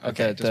was. Yeah,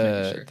 okay, just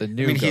making sure. The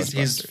new I mean,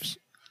 Ghostbusters,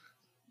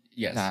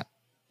 Yes. not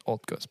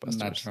old Ghostbusters.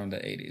 Not from the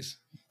 80s.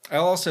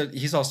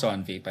 He's also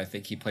on Veep. I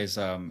think he plays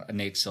a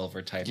Nate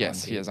Silver type.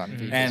 Yes, on he Veep. is on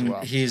Veep and as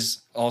well.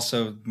 he's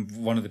also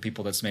one of the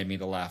people that's made me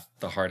to laugh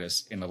the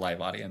hardest in the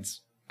live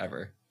audience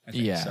ever. I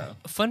think. Yeah. So,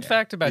 Fun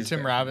fact about he's Tim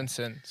very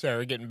Robinson. Sorry,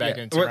 we're getting back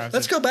yeah. into Tim Or- Robinson.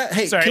 Let's go back.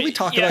 Hey, Sorry, can we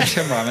talk yeah. about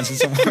Tim Robinson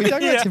some Can we more?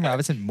 talk about Tim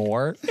Robinson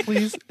more,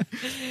 please?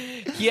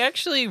 He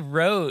actually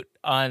wrote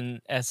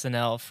on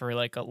SNL for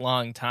like a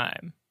long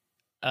time.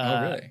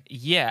 Oh, really?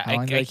 Yeah, How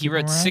long did they he keep him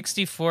wrote around?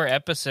 64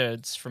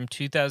 episodes from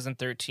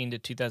 2013 to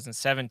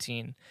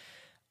 2017.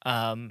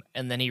 And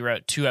then he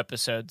wrote 2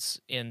 episodes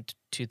in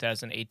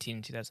 2018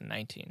 and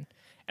 2019.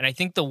 And I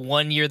think the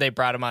one year they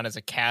brought him on as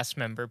a cast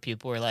member,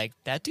 people were like,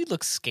 that dude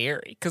looks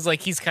scary. Because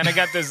like he's kind of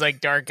got those like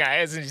dark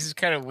eyes and he's just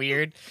kind of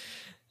weird.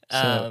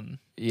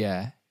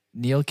 Yeah.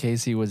 Neil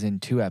Casey was in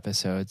 2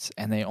 episodes,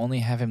 and they only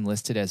have him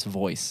listed as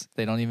voice.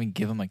 They don't even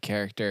give him a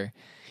character.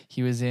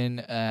 He was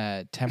in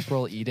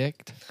Temporal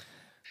Edict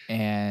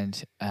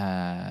and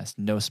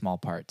No Small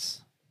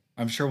Parts.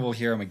 I'm sure we'll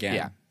hear him again.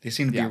 Yeah. They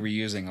seem to be Yeah.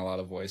 reusing a lot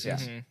of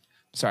voices. Yeah.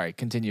 Sorry,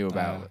 continue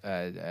about.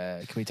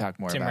 Can we talk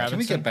more Tim about? Can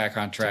we Robinson? get back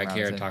on track Tim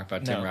here and Robinson. talk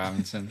about No. Tim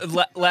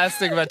Robinson? Last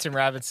thing about Tim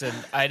Robinson,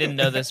 I didn't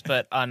know this,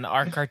 but on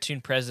Our Cartoon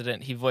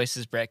President, he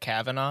voices Brett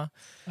Kavanaugh.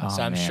 Oh,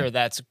 So I'm man. sure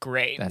that's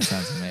great. That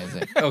sounds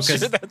amazing. Oh, sure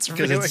that's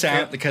really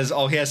good. because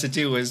all he has to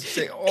do is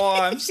say, "Oh,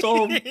 I'm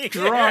so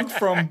drunk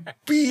from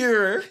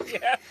beer.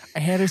 I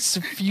had a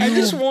few I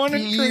just want to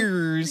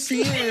beers.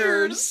 drink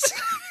beers."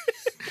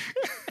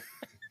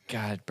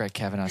 God, Brett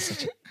Kavanaugh's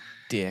such a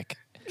dick.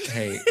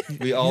 Hey,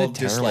 we all terrible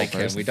dislike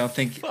him. person. We don't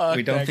think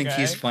that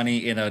he's guy.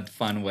 funny in a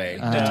fun way.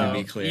 To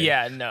be clear,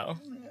 Yeah, no.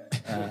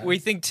 We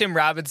think Tim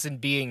Robinson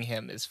being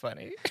him is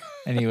funny.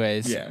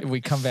 Anyways, Yeah.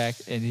 we come back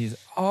and he's,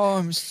 oh,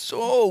 I'm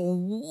so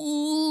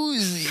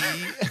woozy.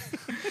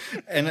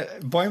 And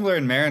Boimler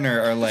and Mariner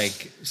are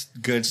like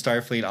good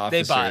Starfleet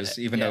officers, bought it,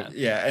 even yeah.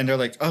 though, and they're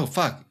like, oh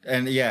fuck,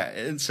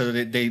 and so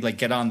they like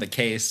get on the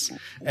case.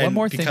 And One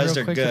more thing, because real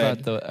they're quick,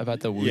 good, about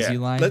the woozy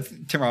line.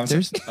 Tim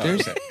Robinson.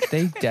 There's okay.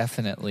 they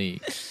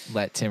definitely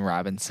let Tim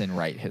Robinson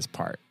write his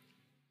part.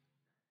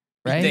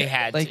 Right? They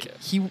had like to.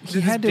 he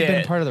This had to have been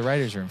bit. part of the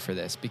writers' room for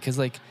this because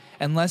like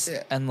unless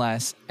Yeah.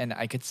 and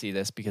I could see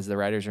this because the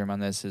writers' room on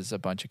this is a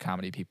bunch of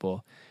comedy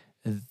people.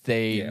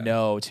 They Yeah.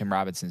 know Tim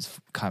Robinson's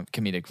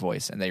comedic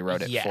voice and they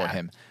wrote it for Yeah.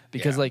 him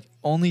because Yeah. like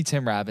only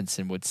Tim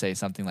Robinson would say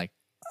something like,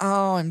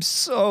 "Oh, I'm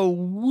so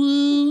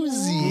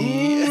woozy."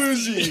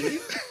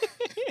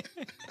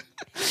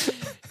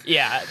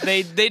 Yeah,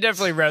 they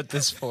definitely wrote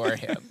this for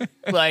him.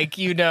 Like,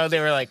 they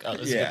were like, oh,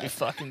 this is Yeah. going to be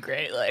fucking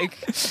great. Like,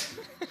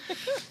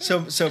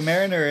 So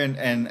Mariner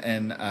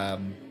and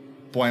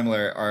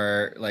Boimler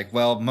are like,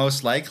 well,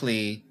 most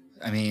likely,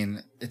 I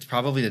mean, it's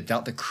probably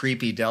the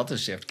creepy Delta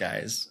Shift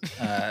guys,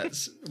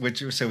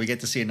 so we get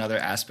to see another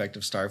aspect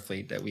of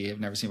Starfleet that we have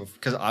never seen before.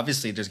 Because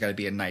obviously, there's got to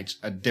be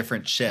a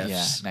different shifts.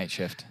 Yeah, night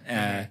shift.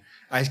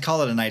 I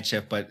call it a night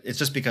shift, but it's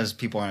just because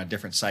people are on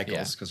different cycles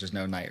Yeah. because there's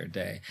no night or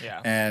day.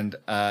 Yeah. And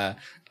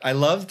I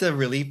love the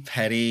really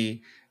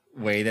petty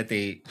way that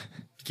they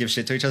give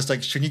shit to each other. It's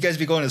like, shouldn't you guys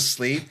be going to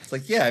sleep? It's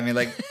like, yeah, I mean,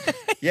 like,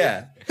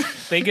 yeah.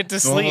 they get to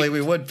Normally sleep.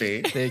 we would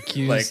be. They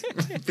accused,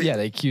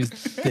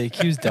 they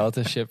accused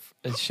Delta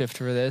Shift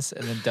for this,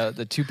 and then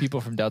the 2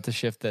 people from Delta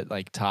Shift that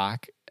like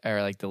talk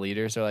are like the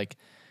leaders are like,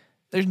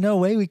 "There's no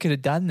way we could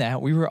have done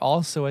that. We were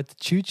also at the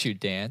choo choo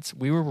dance.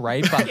 We were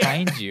right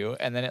behind you."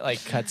 And then it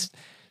like cuts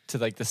to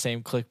like the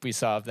same clip we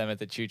saw of them at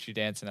the choo choo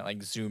dance, and it like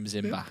zooms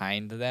in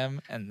behind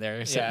them, and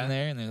they're sitting Yeah.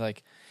 there, and they're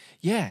like,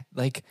 "Yeah,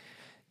 like."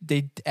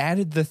 they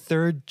added the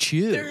third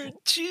chew.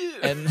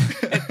 And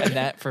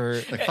that for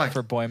fuck.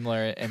 for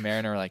Boimler and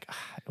Mariner are like,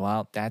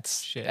 well,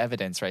 that's Shit.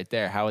 evidence right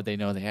there. How would they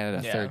know they added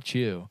a Yeah. third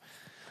chew?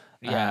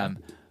 Yeah.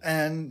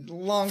 And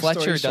long Fletcher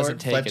story short, doesn't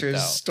take Fletcher's it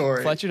though.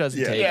 story. Fletcher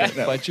doesn't take Yeah. it.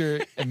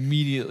 Fletcher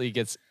immediately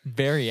gets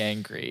very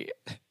angry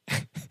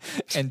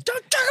and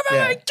Don't talk about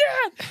my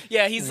dad.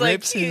 Yeah, he's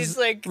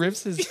like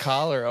rips his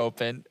collar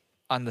open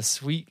on the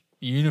sweet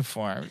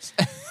uniforms.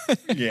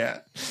 Yeah.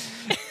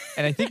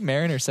 And I think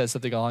Mariner says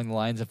something along the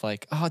lines of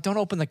like, "Oh, don't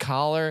open the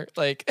collar."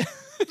 Like,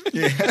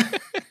 Yeah.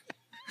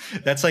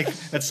 That's like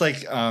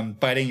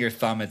biting your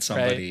thumb at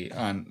somebody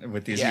on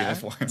with these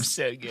uniforms.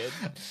 So good.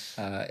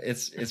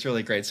 It's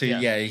really great. So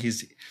yeah,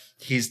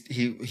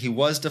 he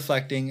was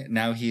deflecting.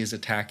 Now he is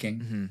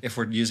attacking. If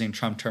we're using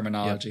Trump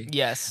terminology,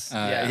 Yes.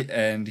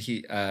 and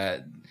he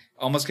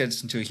almost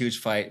gets into a huge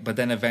fight, but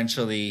then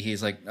eventually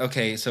he's like,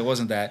 okay, so it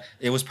wasn't that.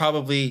 It was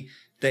probably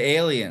the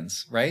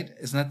aliens, right?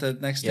 Isn't that the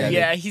next thing?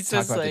 Yeah, they he talk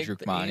says, about like, the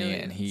the Drukmani,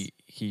 aliens. and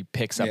he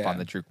picks up Yeah. on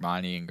the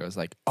Drukmani and goes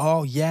like,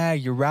 "Oh yeah,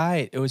 you're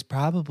right. It was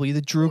probably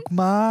the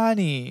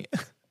Drukmani."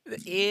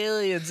 The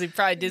aliens, they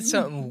probably did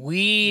something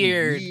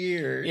weird.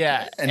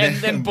 Yeah. And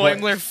then Boy-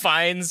 Boimler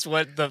finds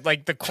what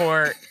the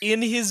core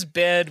in his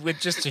bed with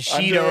just a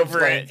sheet Under a over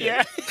it. blanket.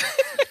 Yeah.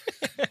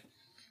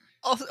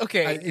 Also,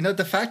 okay.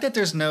 The fact that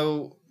there's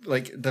no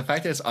the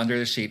fact that it's under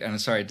the sheet. And I'm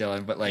sorry,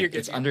 Dylan, but You're good,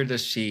 it's you're under the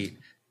sheet.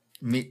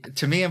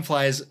 To me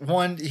implies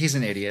one, he's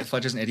an idiot.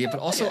 Fletcher's an idiot, but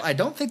also I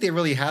don't think they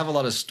really have a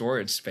lot of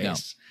storage space. No.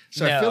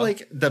 So I No. feel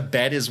like the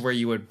bed is where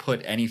you would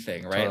put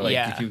anything, right? Totally. Like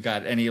Yeah. if you've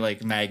got any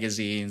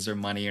magazines or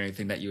money or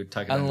anything that you would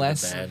tuck it under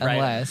unless the bed.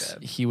 unless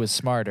he was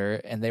smarter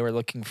and they were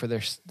looking for their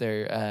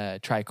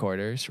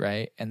tricorders,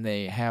 right? And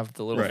they have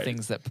the little Right.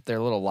 things their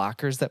little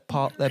lockers that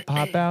pop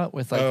out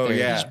with Oh, their,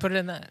 yeah. Just put it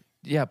in that.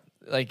 Yep.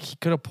 Like he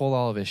could have pulled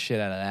all of his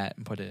shit out of that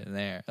and put it in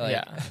there. Like,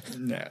 Yeah.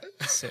 No.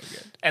 So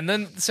good. And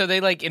then so they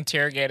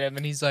interrogate him,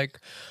 and he's like,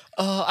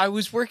 I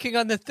was working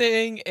on the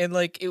thing, and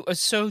it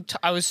was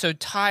I was so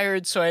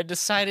tired, so I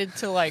decided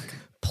to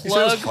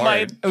plug my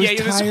hard. I was it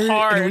tired, was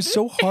hard. and it was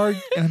so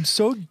hard, and I'm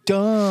so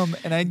dumb,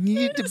 and I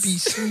needed to be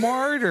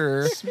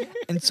smarter,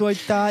 and so I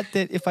thought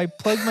that if I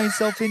plug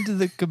myself into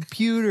the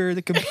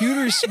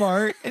computer's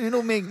smart, and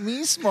it'll make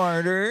me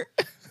smarter.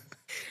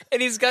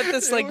 And he's got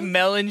this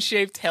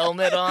melon-shaped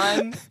helmet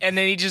on, and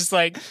then he just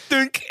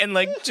thunk and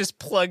just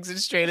plugs it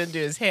straight into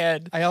his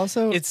head.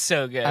 It's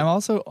so good. I'm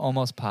also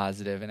almost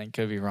positive, and I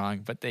could be wrong,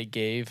 but they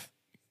gave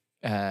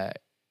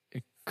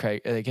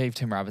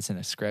Tim Robinson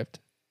a script,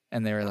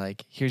 and they were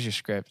like, "Here's your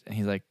script," and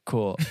he's like,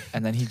 "Cool,"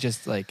 and then he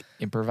just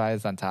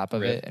improvised on top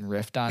of it and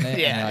riffed on it.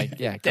 Yeah, and they're like,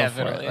 yeah,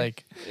 definitely.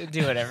 go for it.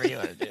 Do whatever you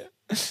want to do.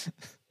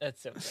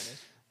 That's so funny.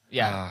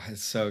 Yeah. Oh,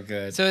 it's so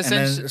good. So and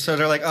essentially- then, so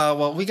they're like, oh,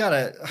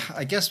 well,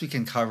 I guess we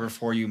can cover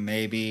for you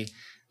maybe.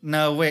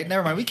 No, wait,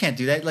 never mind. We can't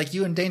do that.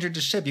 You endangered the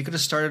ship. You could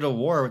have started a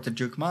war with the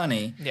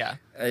Drukmani. Yeah.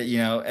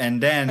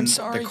 And then I'm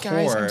sorry, the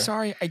guys. core, I'm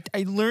sorry.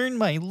 I learned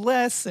my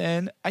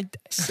lesson.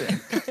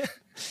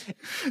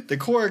 the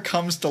core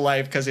comes to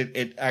life because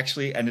it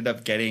actually ended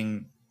up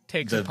getting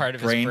Takes the a part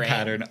of brain his brain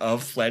pattern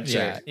of Fletcher.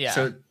 Yeah. Yeah.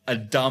 So a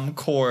dumb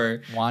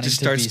core Wanting just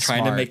to starts be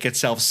trying to smart. make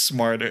itself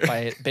smarter.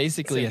 By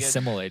basically So good.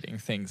 assimilating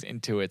things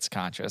into its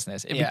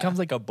consciousness. It Yeah. becomes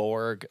like a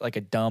Borg, like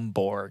a dumb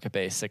Borg,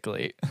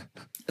 basically.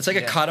 It's like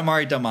a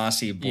Katamari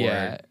Damacy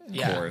board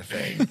Yeah. core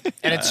thing.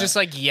 And it's just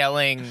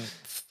yelling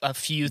a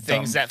few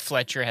things that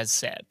Fletcher has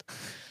said.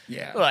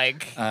 Yeah.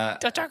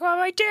 Don't talk about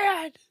my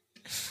dad.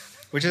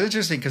 Which is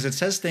interesting because it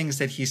says things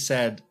that he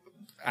said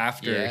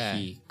after Yeah.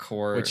 he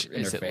core Which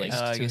is it interfaced. linked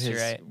I to guess you're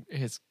right.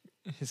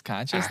 his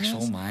consciousness?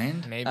 Actual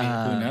mind? Maybe.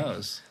 Who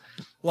knows?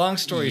 Long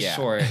story yeah.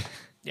 short,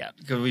 Yeah.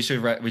 because we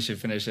should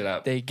finish it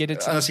up. They get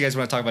it to Unless you guys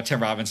want to talk about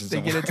Tim Robinson. They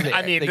get somewhere. into the,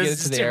 I mean, they get this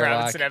into is the Tim airlock.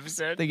 Robinson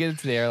episode. They get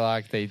into the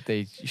airlock.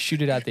 They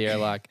shoot it out the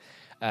airlock.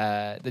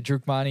 The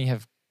Drukmani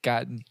have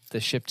gotten the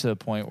ship to the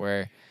point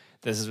where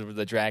this is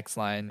the Drax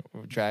line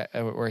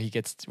where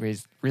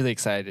he's really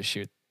excited to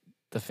shoot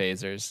the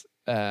phasers.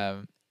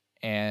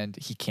 And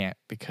he can't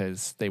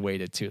because they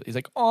waited too. He's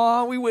like,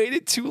 "Oh, we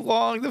waited too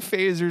long. The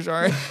phasers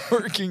aren't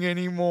working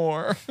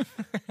anymore."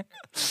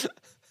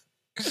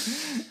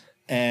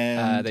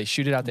 And They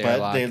shoot it out the but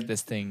airlock. they-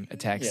 This thing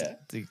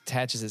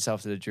attaches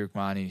itself to the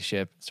Drukmani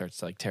ship, starts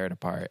to tear it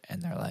apart,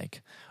 and they're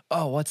like,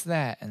 "Oh, what's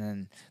that?" And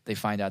then they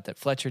find out that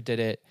Fletcher did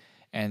it,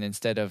 and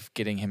instead of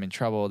getting him in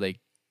trouble, they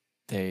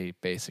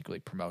basically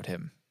promote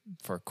him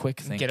for quick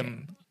thinking. Get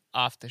him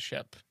off the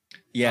ship.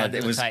 yeah, on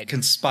it the was Titan.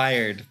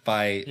 conspired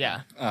by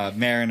Yeah.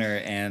 Mariner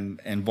and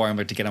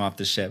Boimler to get him off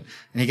the ship.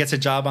 And he gets a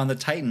job on the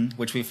Titan,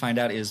 which we find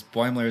out is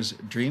Boimler's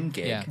dream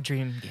gig. Yeah.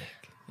 Dream gig.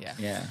 Yeah.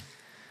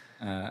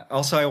 Yeah.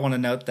 Also, I want to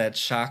note that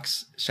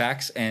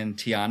Shax and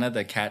Tiana,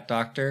 the cat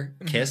doctor,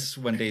 kiss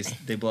when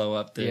they blow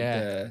up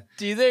the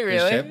Do they the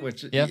really? ship.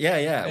 Which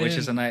Yep. which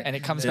is a nice, and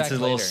it comes it's back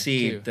a little later,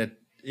 seed too. that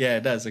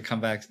it does. It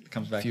comes back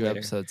a few later.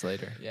 episodes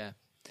later. Yeah.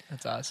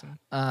 That's awesome.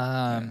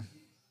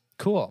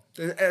 Cool.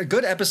 A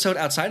good episode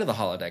outside of the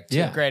holodeck. Too.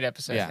 Yeah. Great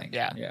episode. Yeah.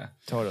 Yeah. Yeah.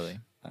 Totally.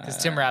 Because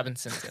Tim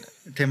Robinson's in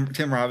it.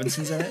 Tim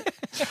Robinson's in it.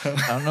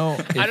 I don't know.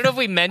 I don't know if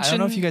we mentioned. I don't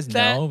know if you guys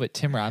that. know, but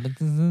Tim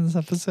Robinson's in this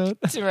episode.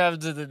 Tim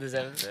Robinson's in this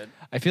episode.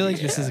 I feel like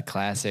this is a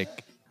classic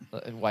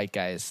white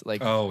guys.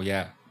 Like, Oh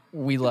yeah,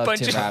 we love bunch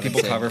Tim of Robinson.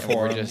 people cover and for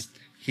we're him. just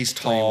He's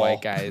three tall.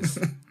 white guys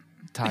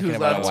talking Who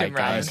about a love white Tim guy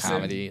in Robinson.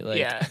 comedy. Like,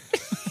 Yeah.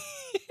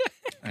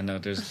 I know.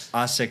 There's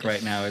Asik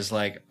right now is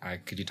like,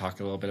 could you talk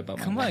a little bit about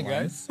my Come on,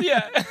 lines? guys.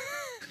 Yeah.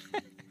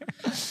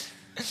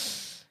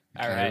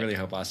 All I right. really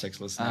hope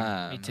Asik's listening.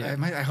 Me too.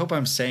 I hope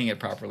I'm saying it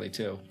properly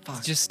too.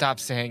 Fuck. Just stop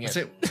saying it. That's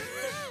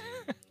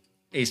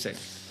it.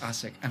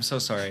 Asik. I'm so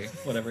sorry.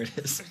 Whatever it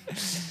is.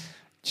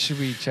 should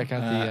we check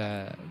out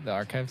the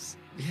archives?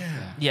 Yeah.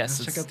 Yes, Let's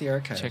check let's out the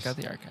archives. Check out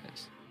the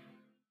archives.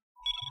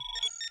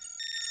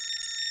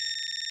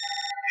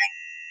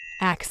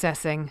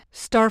 Accessing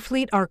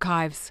Starfleet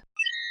archives.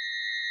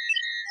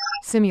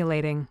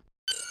 Simulating.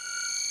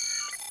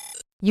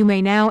 You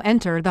may now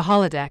enter the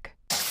holodeck.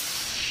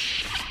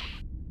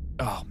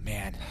 Oh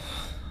man,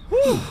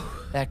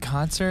 that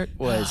concert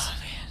was.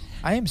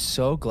 I am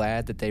so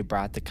glad that they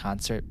brought the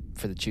concert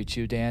for the Choo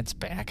Choo Dance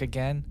back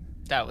again.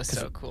 That was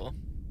so cool.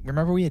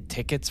 Remember we had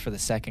tickets for the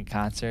second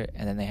concert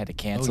and then they had to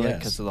cancel it yes.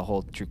 because of the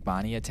whole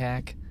Drukmani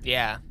attack.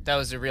 Yeah, that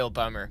was a real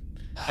bummer.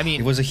 I mean,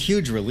 It was a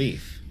huge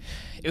relief.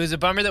 it was a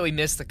bummer that we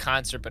missed the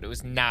concert, but it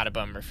was not a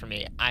bummer for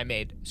me. I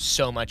made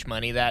so much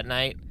money that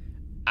night.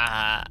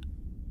 I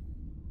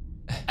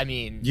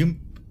mean,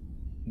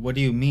 What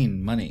do you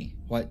mean, money?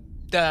 What?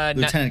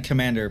 Lieutenant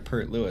Commander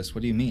Pert Lewis,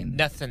 what do you mean?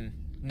 Nothing.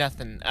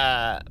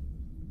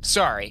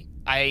 Sorry.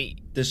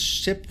 The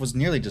ship was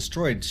nearly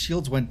destroyed.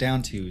 Shields went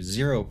down to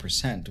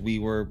 0%. We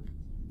were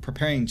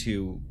preparing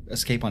to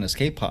escape on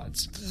escape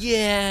pods.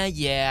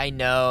 Yeah, I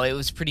know. It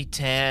was pretty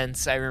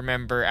tense. I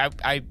remember.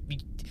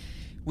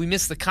 We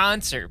missed the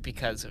concert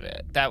because of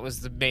it. That was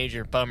the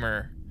major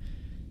bummer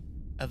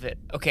of it.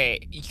 Okay.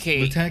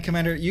 Lieutenant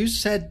Commander, you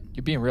said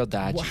You're being real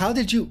dodgy. how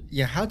did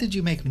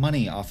you make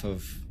money off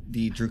of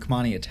the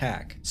Drukmani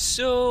attack?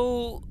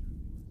 So,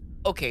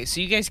 okay, so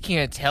you guys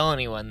can't tell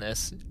anyone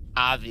this,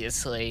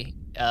 obviously,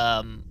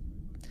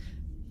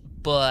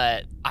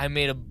 but I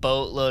made a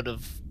boatload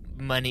of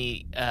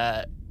money.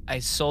 I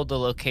sold the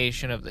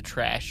location of the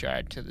trash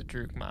yard to the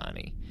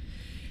Drukmani.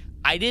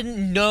 I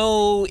didn't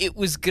know it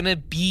was gonna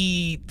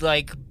be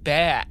like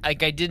bad.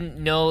 Like, I didn't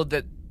know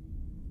that,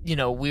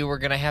 we were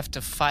gonna have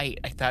to fight.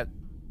 I thought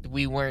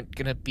we weren't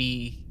gonna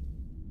be.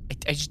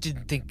 I just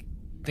didn't think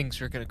things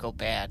were gonna go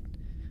bad.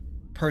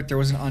 Pert, there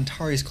was an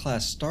Antares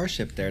class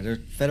starship there. There are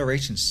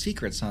Federation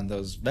secrets on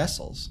those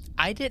vessels.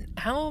 I didn't.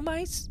 How am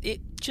I?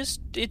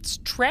 It's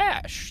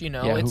trash.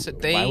 Yeah, It's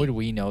why would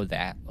we know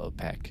that,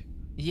 Lopek?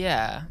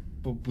 Yeah.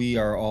 But we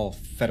are all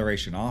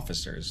Federation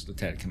officers,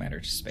 Lieutenant Commander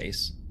to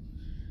Space.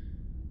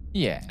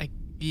 Yeah.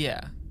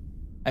 Yeah.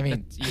 I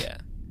mean, Yeah.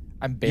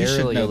 I'm You should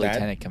barely a know that.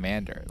 lieutenant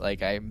commander.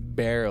 Like, I'm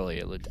barely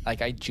a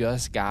like I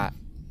just got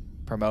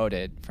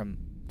promoted from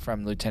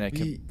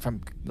lieutenant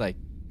from like,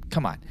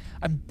 come on.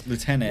 I'm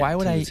Lieutenant Why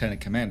would to I- Lieutenant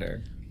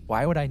Commander.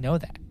 Why would I know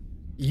that?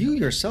 You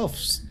yourself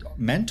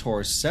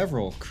mentor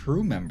several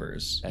crew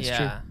members That's Yeah.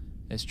 true.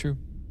 It's true.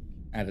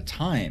 at a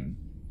time.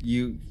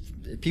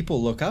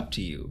 People look up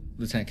to you,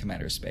 Lieutenant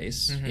Commander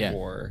Space, Yeah.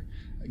 for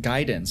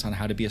guidance on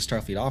how to be a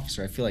Starfleet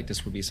officer. I feel like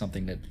this would be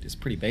something that is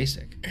pretty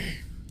basic.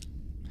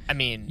 I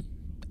mean,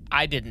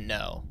 I didn't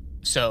know.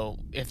 So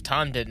if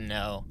Tom didn't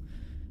know,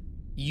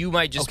 you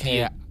might just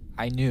Okay, be.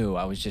 I knew.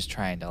 I was just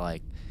trying to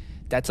like.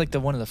 That's like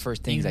one of the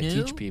first things You I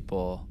knew? teach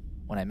people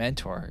when I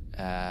mentor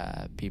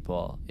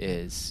people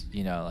is,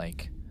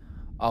 like,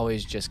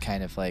 always just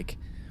kind of like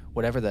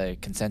whatever the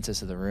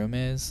consensus of the room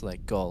is,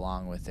 like, go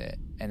along with it.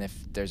 And if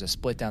there's a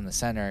split down the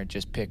center,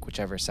 just pick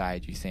whichever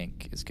side you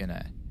think is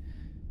gonna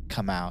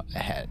come out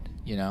ahead.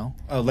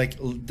 Oh, like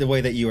the way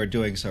that you are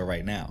doing so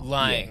right now.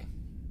 lying.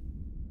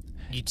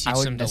 You teach I them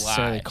wouldn't to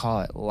necessarily lie.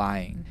 call it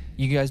lying.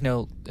 You guys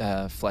know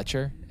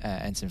Fletcher,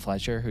 Ensign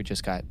Fletcher, who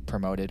just got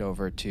promoted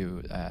over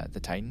to the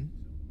Titan.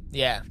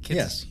 Yeah.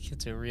 Yes.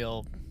 Kids are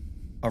real.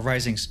 A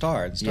rising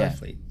star in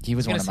Starfleet. He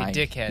was I one was of gonna mine.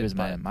 say dickhead, He was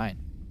one but- of mine.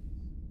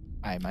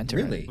 I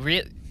mentored him.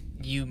 Really?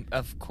 You,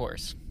 of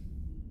course.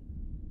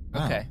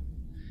 Wow. Okay.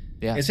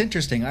 Yeah. It's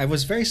interesting. I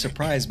was very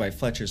surprised by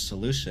Fletcher's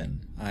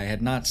solution. I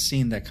had not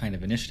seen that kind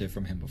of initiative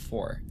from him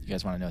before. You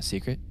guys want to know a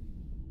secret?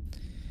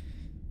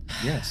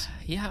 Yes.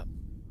 Yeah.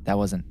 That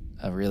wasn't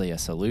really a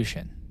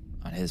solution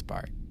on his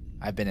part.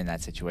 I've been in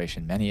that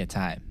situation many a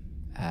time.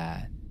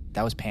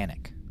 That was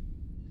panic.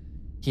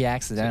 He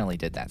accidentally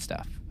did that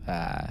stuff.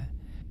 Yeah.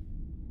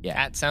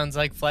 That sounds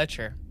like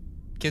Fletcher.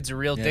 Kid's a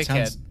real Yeah, it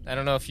dickhead. sounds- I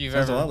don't know if you've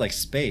Sounds ever. a lot like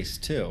space,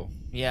 too.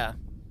 Yeah.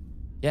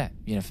 Yeah.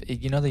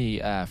 You know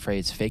the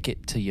phrase "fake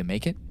it till you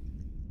make it."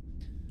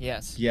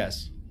 Yes.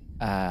 Yes.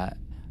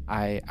 I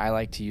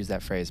like to use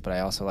that phrase, but I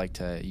also like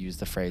to use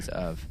the phrase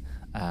of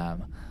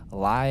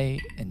lie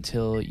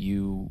until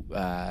you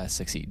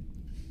succeed.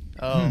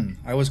 Oh.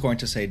 I was going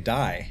to say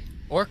die.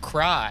 Or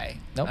cry.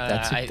 Nope,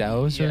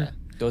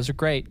 those are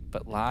great,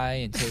 but lie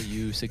until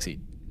you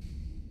succeed.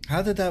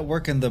 How did that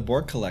work in the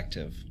Borg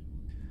Collective?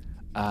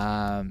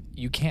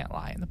 You can't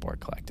lie in the Borg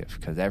Collective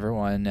because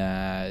everyone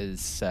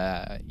is,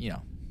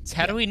 So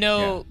how do we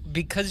know?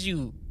 Because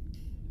you,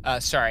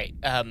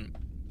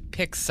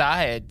 pick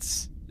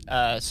sides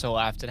so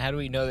often. How do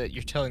we know that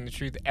you're telling the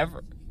truth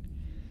ever?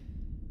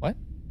 What?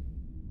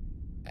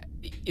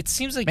 It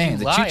seems like Man, you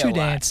the lie choo-choo a lot.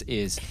 dance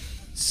is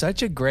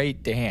such a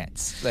great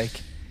dance.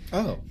 Like,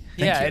 Oh,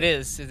 Yeah, thank it you.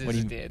 is. It is what do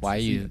a you, dance. why are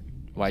you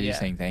Yeah.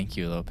 saying thank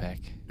you, Lopek?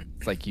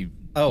 It's like you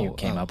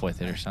came up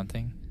with it or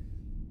something.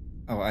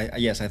 Oh,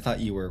 yes, I thought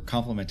you were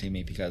complimenting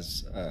me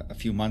because a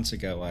few months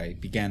ago I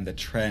began the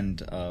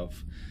trend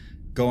of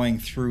going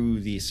through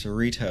the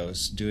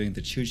Cerritos doing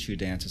the choo-choo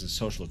dance as a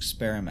social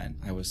experiment.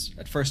 I was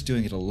at first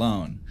doing it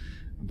alone,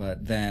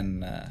 but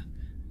then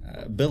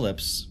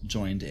Billups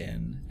joined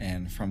in,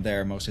 and from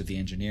there most of the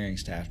engineering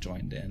staff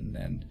joined in.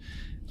 And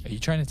Are you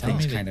trying to tell me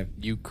Things that kind of-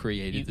 you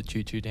created the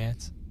choo-choo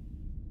dance?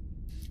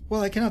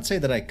 well, I cannot say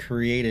that I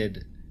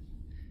created.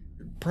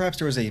 Perhaps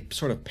there was a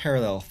sort of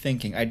parallel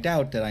thinking. I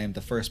doubt that I am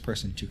the first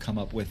person to come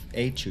up with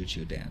a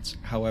choo-choo dance.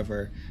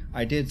 However,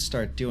 I did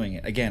start doing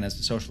it again as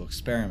a social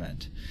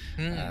experiment.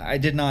 I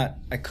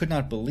could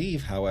not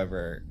believe,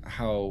 however,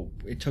 how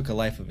it took a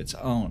life of its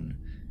own.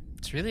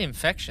 It's really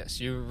infectious.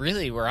 You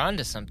really were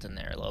onto something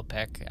there,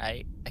 Lopek.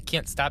 I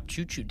can't stop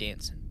choo-choo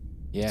dancing.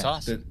 Yeah. It's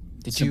awesome.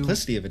 The Did you-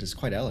 simplicity of it is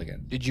quite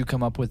elegant. Did you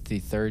come up with the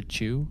third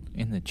chew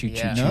in the choo-choo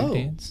Yeah. No.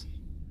 dance?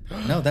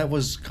 No, that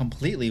was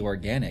completely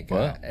organic.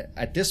 What?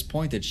 At this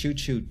point, the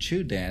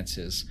choo-choo dance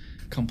is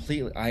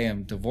completely. I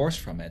am divorced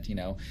from it.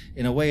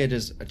 In a way, it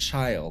is a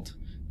child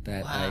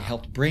that I Wow.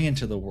 helped bring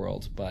into the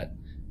world, but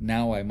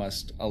now I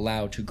must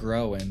allow to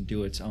grow and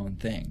do its own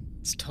thing.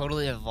 It's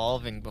totally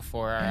evolving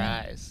before our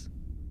eyes.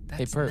 Hey,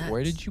 That's Bert,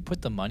 where nuts. did you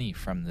put the money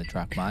from the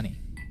Drachmani?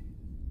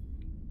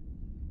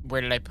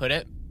 Where did I put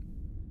it?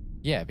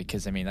 Yeah,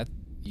 because I mean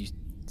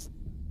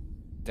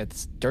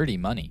that's dirty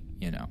money,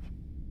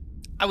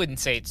 I wouldn't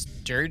say it's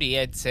dirty.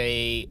 I'd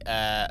say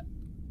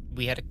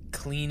we had a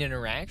clean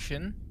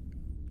interaction.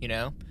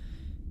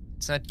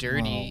 It's not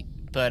dirty,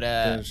 but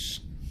The sh-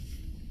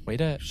 Way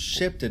to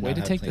ship did not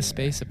have take the clean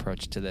space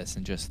approach to this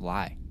and just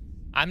lie.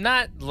 I'm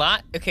not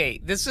Okay,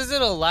 this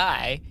isn't a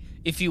lie.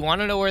 If you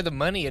want to know where the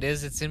money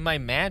is, it's in my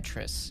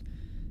mattress.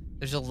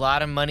 There's a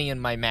lot of money in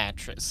my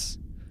mattress.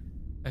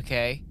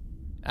 Okay,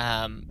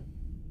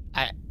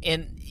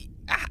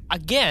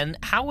 again,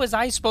 how was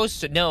I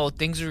supposed to know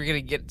things were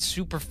gonna get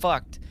super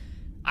fucked?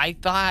 I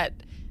thought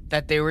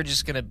that they were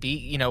just gonna be,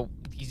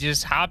 you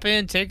just hop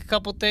in, take a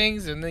couple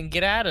things, and then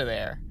get out of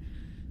there.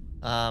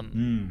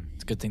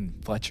 It's a good thing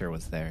Fletcher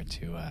was there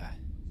to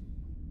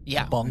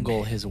Yeah,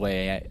 bungle his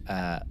way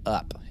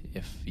up,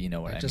 if you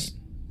know what I mean.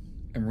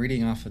 I'm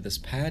reading off of this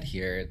pad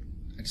here.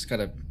 I just got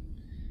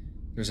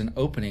there's an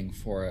opening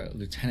for a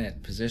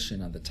lieutenant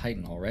position on the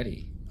Titan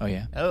already. Oh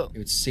yeah. Oh, It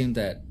would seem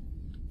that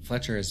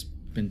Fletcher has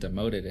been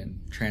demoted and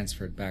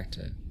transferred back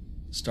to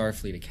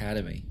Starfleet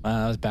Academy. Well,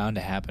 that was bound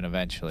to happen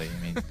eventually.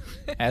 I mean,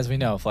 as we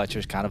know,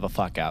 Fletcher's kind of a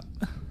fuck up.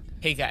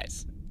 hey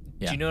guys,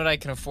 Yeah. do you know what I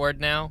can afford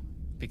now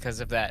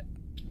because of that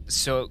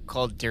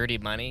so-called dirty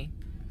money?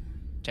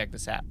 Check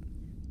this out.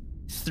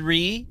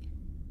 3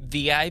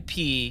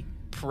 VIP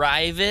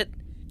private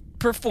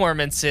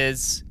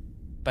performances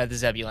by the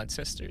Zebulon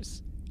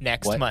Sisters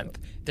next What? month.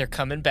 They're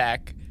coming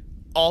back,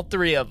 all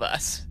 3 of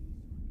us,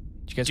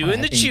 Did you guys doing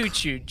wanna the head-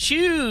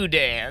 choo-choo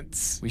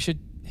dance. We should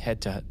head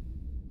to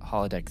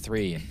Holodeck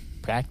 3 and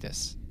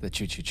practice the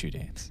choo-choo-choo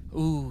dance.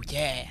 Ooh,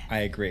 yeah. I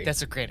agree.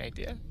 That's a great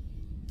idea.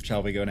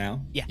 Shall we go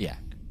now? Yeah.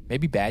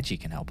 Maybe Badgie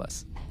can help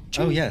us.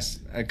 Oh, yes.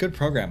 A good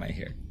program, I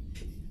hear.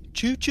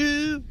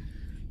 Choo-choo.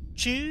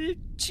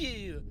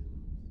 Choo-choo.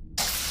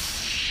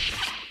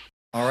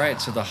 All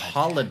right, so the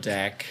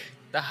holodeck.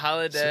 The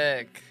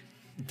holodeck.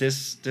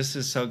 This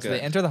is so good. So they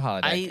enter the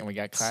holodeck, I- and we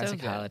got so classic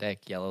good.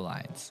 holodeck yellow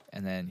lines.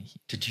 And then he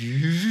Did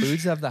you?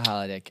 boots up the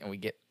holodeck, and we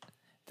get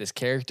this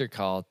character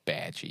called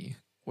Badgie,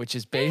 which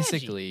is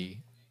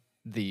basically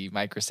the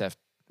Microsoft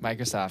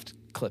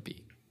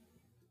Clippy.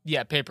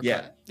 Yeah, paperclip.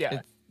 Yeah.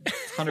 Yeah.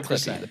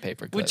 100%. The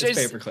paperclip. Which It's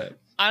is- paperclip.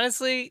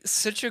 Honestly,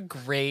 such a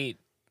great.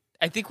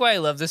 I think why I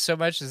love this so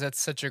much is that's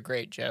such a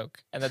great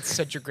joke, and that's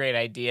such a great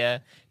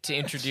idea to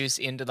introduce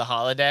into the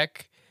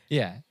holodeck,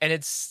 Yeah. and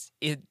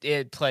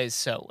it plays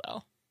so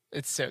well.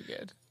 It's so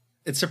good.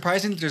 It's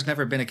surprising that there's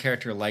never been a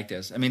character like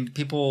this. I mean,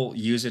 people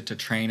use it to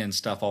train and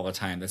stuff all the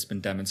time. That's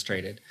been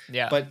demonstrated.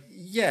 Yeah. But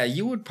yeah,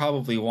 you would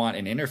probably want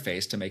an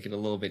interface to make it a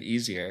little bit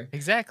easier.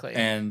 Exactly.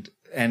 And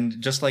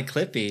just like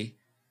Clippy,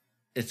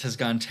 it has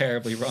gone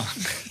terribly wrong.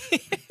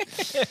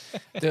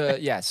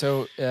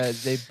 So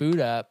they boot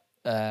up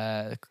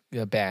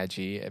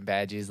Badgie, and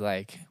Badgie's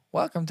like,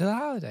 "Welcome to the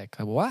holodeck.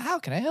 Like, well, how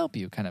can I help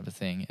you?" Kind of a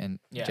thing. And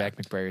Yeah. Jack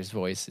McBrayer's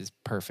voice is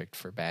perfect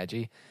for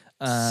Badgie.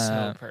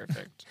 So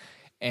perfect.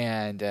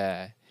 And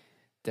they're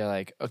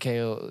like, "Okay,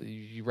 well,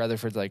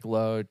 Rutherford's like,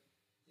 load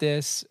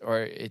this," or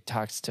it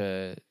talks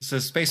to It's a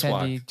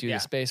spacewalk. Tendi, do Yeah.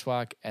 the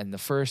spacewalk, and the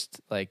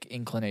first like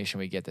inclination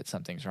we get that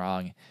something's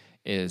wrong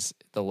is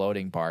the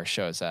loading bar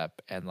shows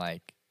up and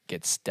like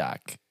gets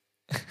stuck,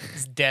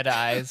 His dead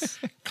eyes.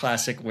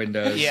 Classic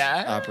Windows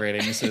Yeah.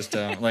 operating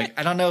system. Like,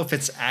 I don't know if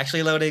it's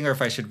actually loading or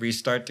if I should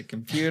restart the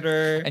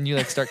computer. And you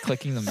like start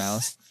clicking the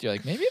mouse. You're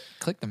like, maybe if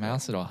I click the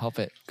mouse, it'll help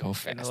it go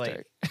faster.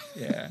 like,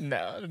 Yeah.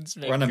 No, it's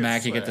Or on a making it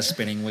Mac, you get the slower.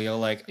 spinning wheel.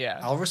 Like, Yeah.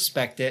 I'll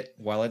respect it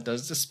while it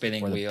does the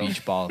spinning or the wheel.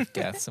 beach ball of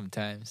death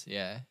sometimes.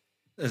 Yeah.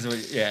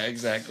 Yeah,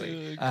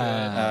 exactly. And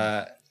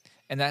that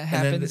And then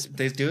happens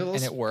they do a little,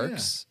 and it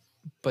works.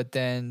 But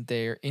then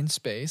they're in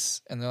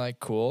space and they're like,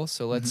 cool.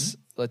 So let's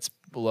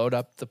load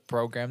up the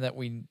program that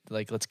we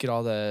like. Let's get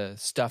all the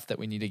stuff that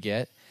we need to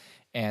get.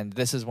 And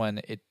this is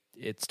when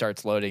it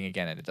starts loading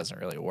again, and it doesn't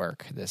really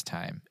work this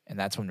time. And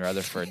that's when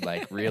Rutherford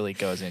like really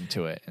goes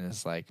into it, and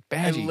it's like, I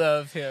Badgie,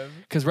 love him.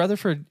 because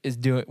Rutherford is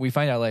doing. We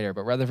find out later,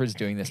 but Rutherford's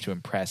doing this to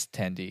impress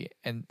Tendi,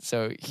 and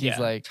so he's Yeah,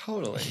 like,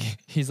 Totally.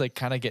 he's like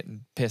kind of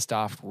getting pissed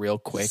off real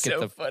quick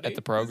So at funny.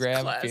 the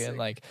program, It's being classic.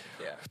 like,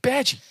 Yeah.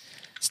 Badgie,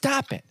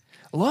 stop it.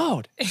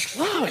 Load, and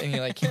he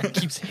like he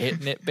keeps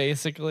hitting it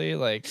basically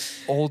like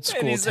old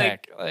school he's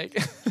tech. Like,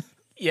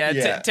 Yeah,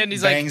 Yeah.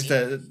 Tendy's Bangs like,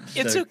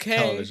 the okay.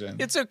 television.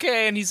 It's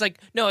okay. And he's like,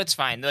 no, it's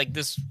fine. Like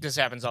this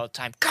happens all the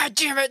time. God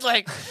damn it.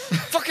 Like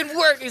fucking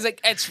work. He's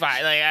like, it's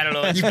fine. Like, I don't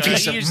know. What's You going on.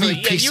 piece of Usually-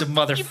 meat, piece of you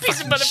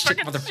piece of motherfucking shit,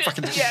 motherfucking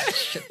motherfucking Yeah.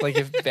 shit. like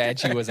if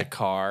Badgie was a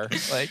car,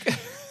 like it's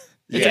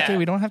Yeah. okay.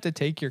 We don't have to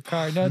take your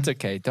car. No, it's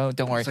okay. Don't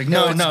worry. It's like,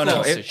 no, it's no,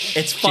 no. cool.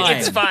 It's fine.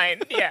 It's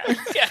fine. Yeah.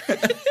 Yeah.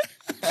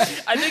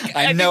 I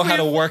know think how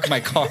to we've- work my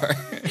car.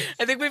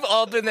 I think we've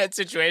all been in that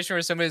situation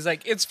where somebody's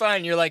like, it's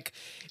fine. You're like,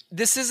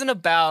 this isn't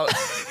about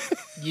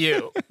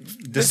you. The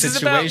This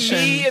is about situation.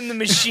 me and the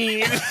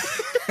machine.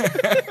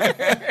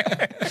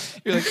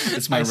 You're like,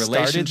 It's my I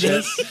started relationship.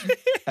 this.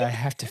 I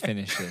have to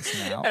finish this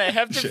now. And I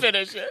have to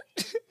finish it.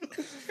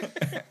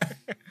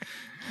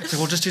 So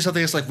we'll just do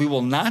something else. Like, we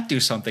will not do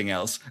something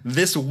else.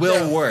 This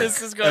will work.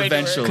 this is going to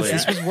work. eventually.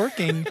 This was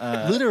working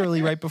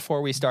literally right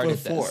before we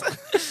started Before.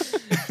 this.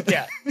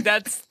 Yeah,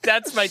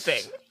 that's my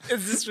thing.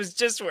 Is this was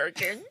just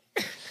working.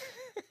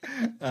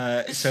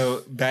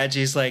 So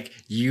Badgie's like,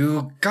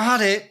 you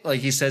got it.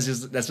 Like he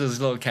says, that's his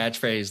little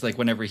catchphrase. Like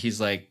whenever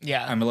he's like,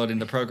 Yeah. I'm loading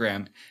the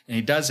program, and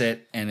he does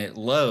it, and it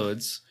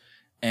loads,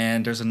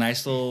 and there's a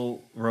nice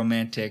little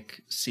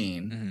romantic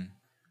scene,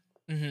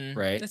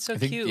 right? That's so I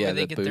think, cute yeah, when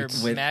they the get their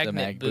boots with the magnet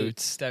mag boots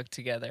boots. stuck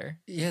together.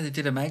 Yeah, they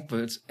did a mag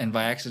boots, and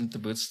by accident the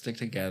boots stick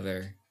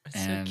together. It's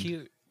and so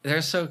cute.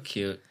 They're so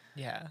cute,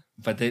 Yeah.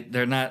 but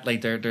they're not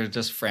like they're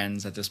just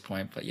friends at this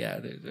point. But yeah,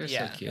 they're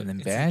Yeah. so cute. And then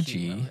It's a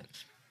cute Badgie moment.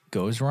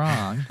 goes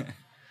wrong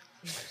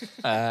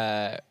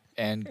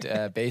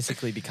and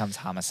basically becomes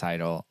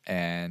homicidal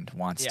and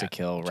wants to Yeah,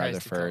 kill tries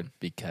to kill Rutherford him.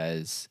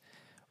 because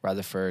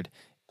Rutherford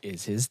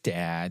is his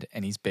dad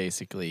and he's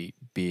basically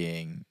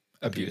being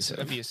abusive.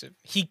 Abusive.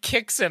 He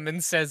kicks him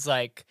and says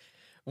like,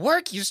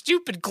 "Work, you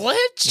stupid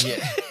glitch!"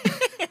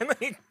 Yeah. and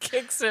he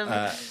kicks him,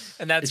 and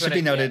It that's should what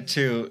be noted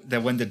too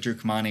that when the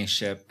Drukmani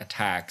ship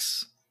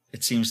attacks,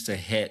 it seems to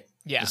hit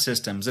Yeah. the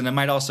systems, and it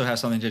might also have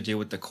something to do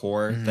with the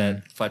core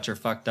that Fletcher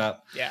fucked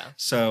up. Yeah.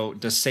 So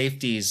the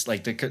safeties,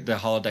 like the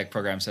holodeck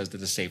program says that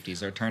the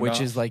safeties are turned Which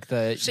off. is like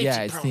the Safety it's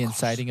the protocols.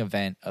 inciting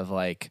event of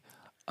like,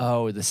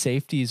 oh, the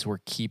safeties were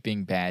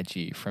keeping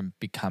Badgie from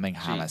becoming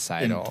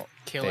homicidal,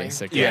 killing.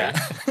 basically.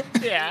 yeah.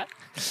 yeah.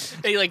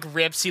 He like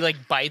rips. He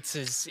like bites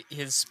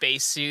his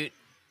spacesuit,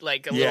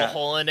 like a Yeah. little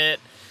hole in it,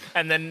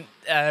 and then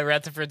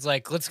Rutherford's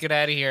like, "Let's get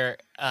out of here."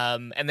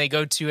 And they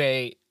go to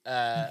a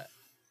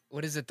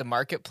what is it? The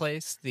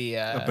marketplace. The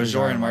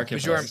Bajoran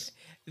marketplace.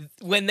 Bajoran.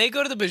 When they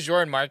go to the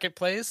Bajoran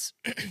marketplace,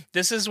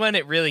 this is when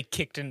it really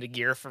kicked into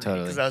gear for me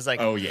Totally. because I was like,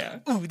 Oh yeah.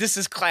 "Ooh, this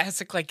is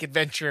classic like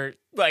adventure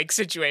like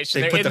situation."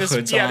 They They're put in the this,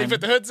 hoods yeah, on. they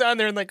put the hoods on.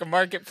 They're in like a And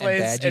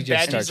marketplace, Badgie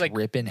just starts like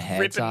ripping heads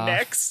ripping off,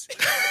 necks.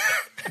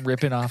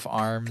 ripping off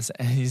arms,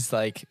 and he's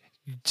like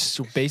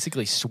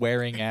basically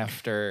swearing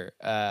after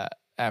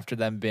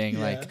them being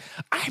like,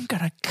 "I'm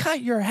gonna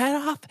cut your head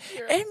off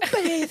and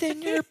bathe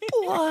in your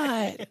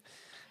blood."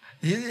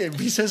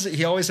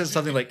 He always says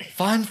something like,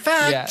 "Fun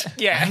fact,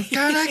 Yeah. I'm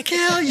gonna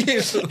kill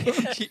you."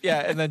 Yeah,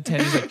 and then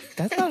Tenny's like,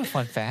 "That's not a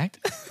fun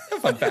fact."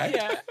 Fun fact.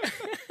 Yeah.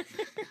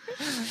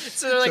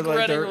 So they're like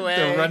running away.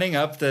 They're running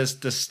up the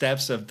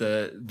steps of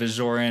the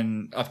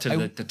Bajoran up to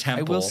the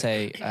temple. I will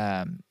say,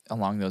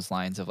 along those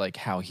lines of like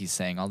how he's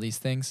saying all these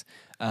things,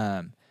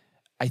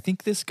 I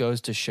think this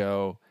goes to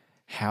show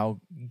how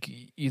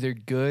either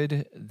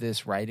good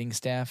this writing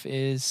staff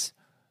is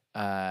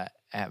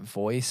at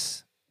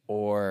voice,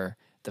 or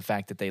the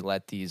fact that they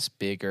let these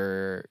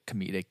bigger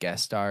comedic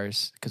guest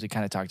stars, because we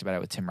kind of talked about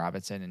it with Tim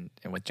Robinson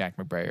and with Jack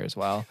McBrayer as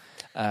well,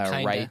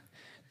 write.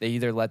 They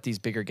either let these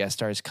bigger guest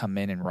stars come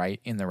in and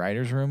write in the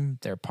writer's room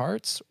their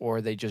parts, or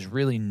they just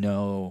really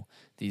know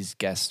these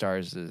guest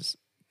stars'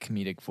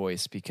 comedic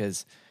voice,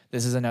 because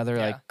this is another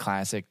like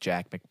classic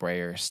Jack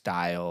McBrayer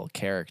style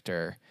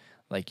character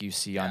like you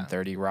see on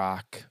 30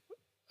 Rock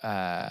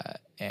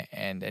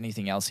and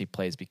anything else he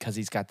plays, because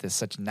he's got this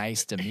such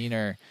nice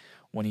demeanor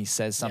when he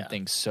says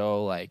something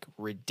so like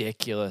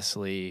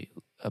ridiculously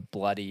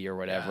bloody or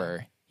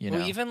whatever, you know.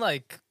 Well, even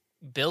like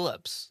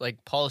Billups,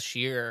 like Paul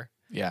Scheer,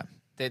 Yeah.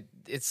 that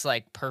it's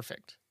like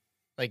perfect.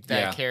 Like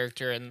that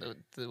character and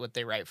what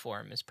they write for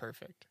him is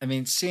perfect. I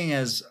mean, seeing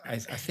as I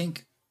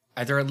think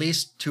there are at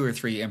least 2 or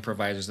 3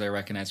 improvisers that I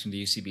recognize from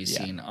the UCB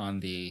scene on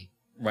the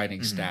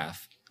writing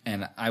staff.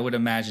 And I would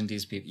imagine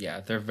these people,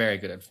 they're very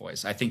good at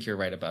voice. I think you're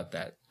right about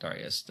that,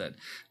 Darius. That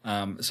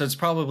so it's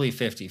probably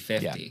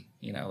 50-50.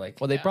 You know, like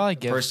they probably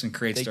give person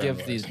creates they their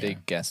give own these voice.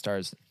 big guest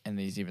stars and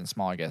these even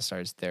smaller guest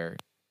stars their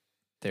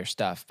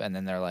stuff, and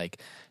then they're like,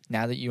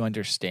 now that you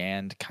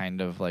understand kind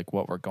of like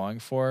what we're going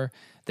for,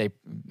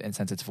 and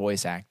since it's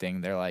voice acting,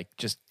 they're like,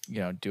 just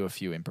do a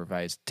few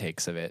improvised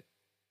takes of it,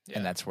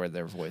 and that's where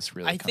their voice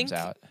really comes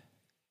out.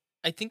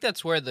 I think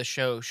that's where the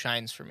show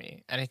shines for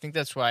me, and I think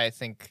that's why I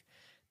think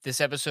this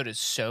episode is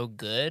so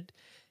good.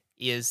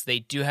 Is they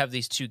do have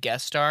these 2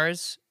 guest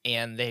stars,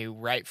 and they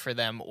write for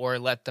them or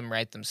let them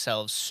write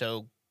themselves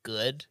so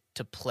good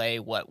to play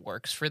what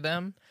works for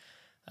them.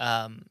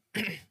 And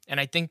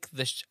I think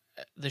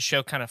the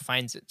show kind of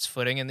finds its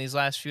footing in these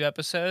last few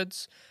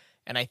episodes,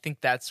 and I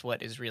think that's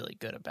what is really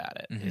good about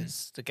it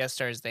is the guest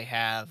stars they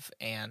have,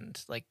 and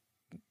like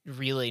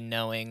really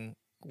knowing,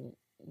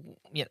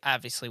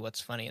 obviously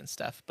what's funny and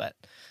stuff, but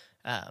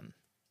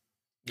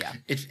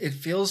It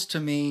feels to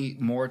me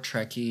more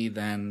Trekky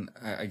than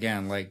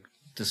again like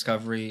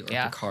Discovery or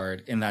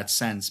Picard in that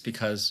sense,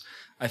 because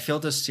I feel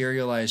the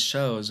serialized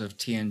shows of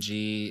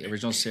TNG,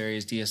 original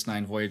series,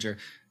 DS9, Voyager,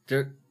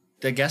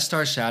 the guest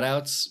star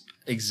shoutouts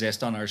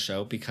exist on our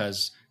show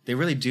because they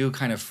really do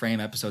kind of frame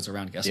episodes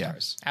around guest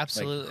stars.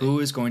 Absolutely. Like, who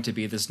is going to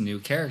be this new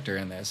character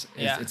in this?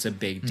 It's a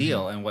big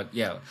deal. And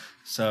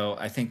so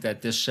I think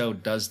that this show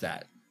does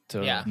that.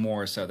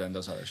 More so than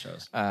those other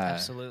shows.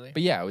 Absolutely.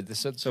 But with this,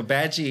 so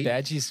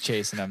Badgie's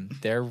chasing them.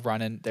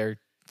 They're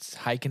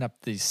hiking up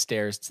these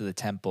stairs to the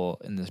temple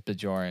in this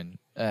Bajoran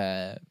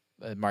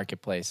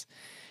marketplace,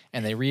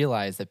 and they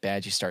realize that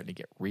Badgie's starting to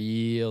get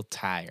real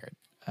tired.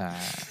 And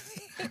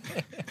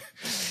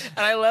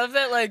I love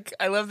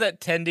that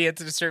Tendi at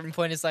a certain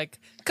point is like,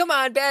 "Come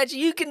on, Badgie,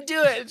 you can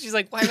do it." And she's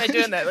like, "Why am I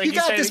doing that?" Like, you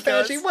got this,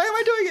 Badgie. Why am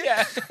I doing it?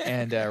 Yeah.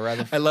 And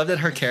I love that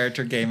her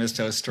character game is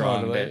so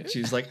strong that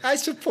she's like, "I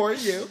support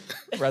you."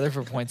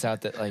 Rutherford points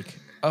out that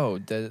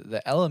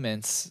the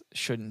elements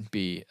shouldn't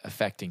be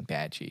affecting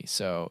Badgie.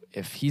 So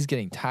if he's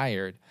getting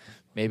tired,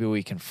 maybe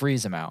we can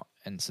freeze him out.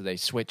 And so they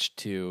switch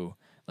to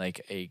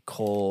like a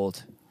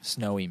cold,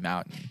 snowy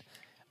mountain.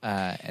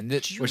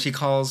 Which he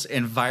calls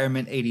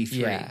Environment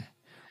 83. Yeah,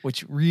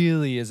 which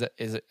really is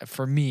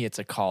for me, it's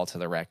a call to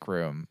the Rec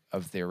Room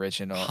of the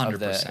original 100%. of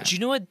the Do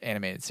you know what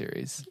animated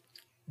series.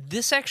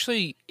 This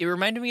actually, it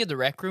reminded me of the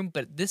Rec Room,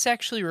 but this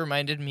actually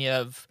reminded me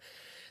of,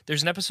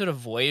 there's an episode of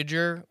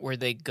Voyager where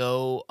they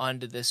go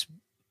onto this,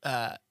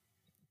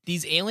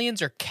 these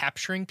aliens are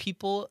capturing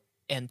people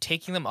and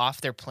taking them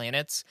off their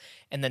planets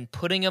and then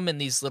putting them in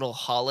these little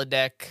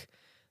holodeck,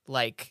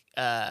 like,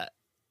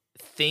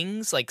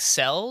 things like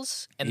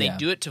cells, and they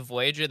do it to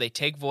Voyager. They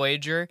take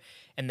Voyager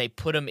and they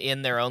put them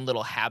in their own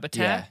little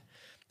habitat.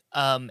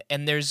 And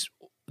there's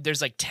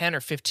like 10 or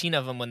 15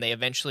 of them when they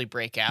eventually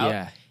break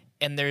out.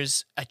 And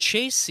there's a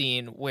chase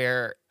scene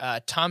where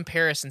Tom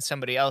Paris and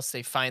somebody else,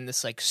 they find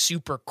this like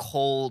super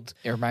cold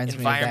environment.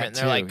 Me of that and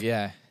they're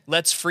like,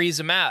 let's freeze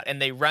them out.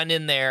 And they run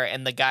in there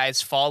and the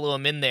guys follow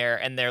them in there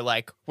and they're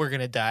like, we're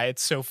going to die.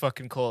 It's so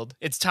fucking cold.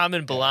 It's Tom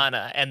and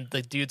B'Elanna. And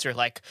the dudes are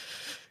like,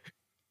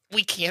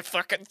 we can't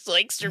fucking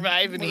like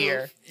survive in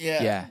here.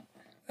 Yeah.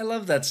 I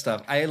love that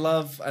stuff. I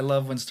love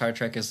when Star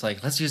Trek is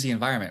like, let's use the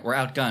environment. We're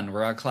outgunned.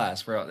 We're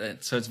outclassed.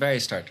 So it's very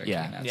Star Trek.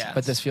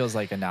 But this feels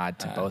like a nod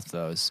to both of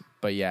those.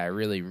 But it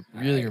really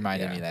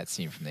reminded me of that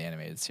scene from the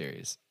animated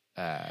series.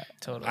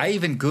 Totally. I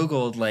even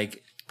Googled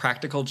like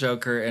Practical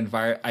Joker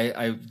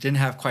I didn't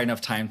have quite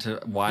enough time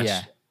to watch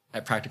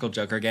Practical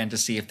Joker again to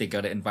see if they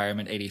go to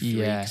Environment 83.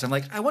 Because I'm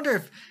like, I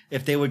wonder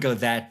if they would go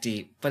that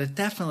deep. But it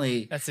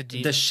definitely, that's a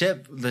deep. The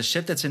ship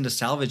that's in the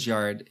salvage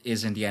yard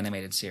is in the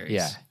animated series.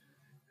 Yeah.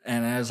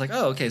 And I was like,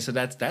 oh, okay, so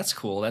that's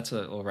cool. That's a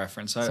little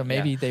reference. So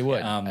maybe they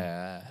would.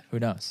 Who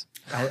knows?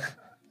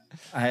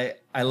 I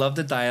love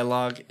the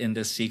dialogue in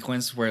this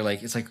sequence where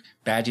like it's like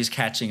Badgie's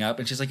catching up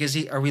and she's like,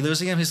 are we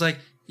losing him? He's like,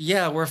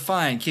 yeah, we're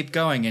fine. Keep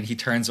going. And he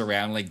turns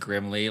around like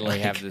grimly. Like,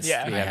 we have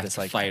this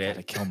like fight I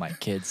gotta kill my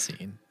kid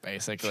scene,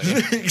 basically.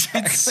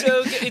 Exactly. It's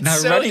so good. It's not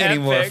so running epic.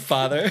 anymore,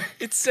 father.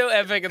 It's so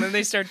epic. And then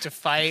they start to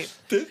fight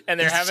and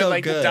they're It's having so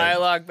like good. the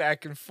dialogue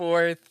back and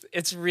forth.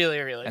 It's really,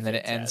 really And then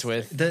it ends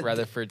with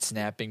Rutherford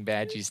snapping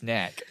Badgie's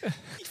neck.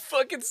 he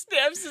fucking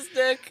snaps his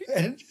neck.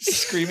 And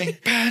screaming,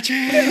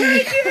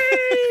 Badgie!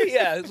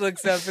 Yeah,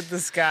 looks up at the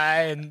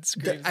sky and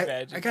screams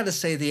Badgie. I gotta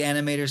say, the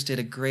animators did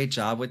a great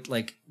job with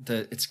like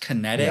it's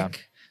kinetic. Yeah.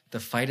 The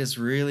fight is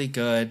really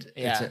good.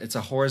 Yeah. It's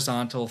a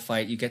horizontal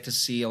fight. You get to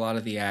see a lot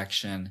of the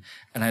action,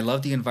 and I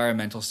love the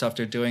environmental stuff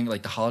they're doing.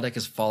 Like the holodeck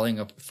is falling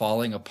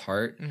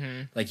apart.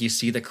 Mm-hmm. Like you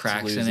see the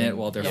cracks in it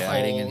while they're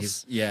fighting, and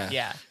he's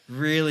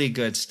really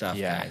good stuff,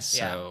 guys.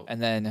 So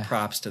and then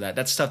props to that.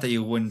 That's stuff that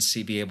you wouldn't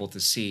be able to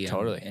see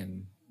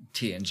in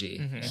TNG.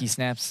 Mm-hmm. He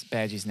snaps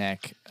Badgie's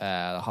neck.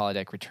 The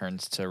holodeck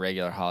returns to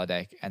regular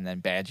holodeck, and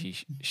then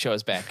Badgie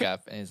shows back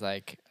up and is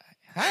like,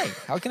 "Hi,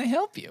 how can I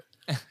help you?"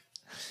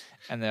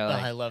 And they're Oh,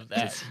 like, I love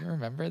that. "Do you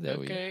remember that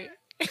Okay.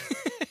 we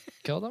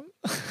killed him?"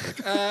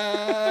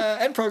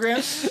 End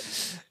program.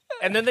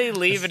 And then they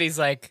leave, and he's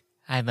like,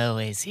 "I'm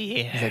always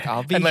here." He's like,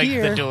 "I'll be and, like,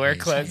 here." the door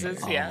Always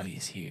closes. here. Yeah.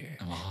 Always here.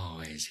 I'm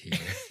always here.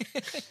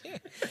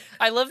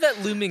 I love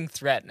that looming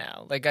threat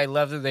now. Like, I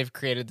love that they've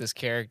created this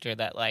character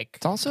that, like,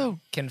 It's also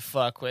can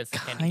fuck with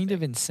kind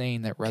of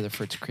insane that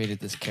Rutherford's created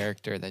this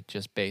character that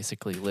just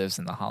basically lives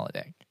in the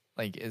holodeck.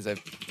 Like, is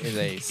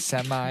a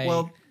semi.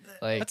 Well,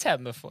 like, What's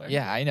happened before?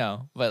 yeah, I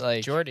know, but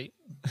like, Jordy.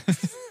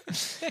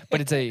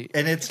 but it's a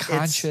and it's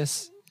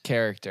conscious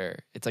character.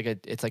 It's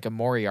like a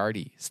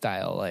Moriarty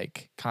style,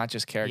 like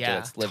conscious character Yeah,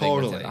 that's living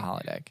within totally. the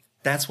holodeck.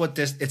 That's what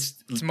this.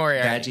 It's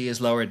Moriarty. Badgie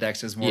is Lower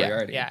Decks is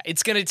Moriarty. Yeah,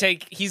 he's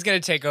gonna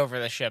take over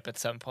the ship at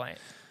some point.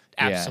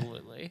 Yeah.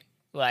 Absolutely.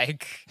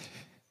 Like,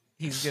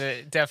 he's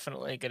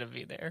definitely gonna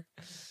be there.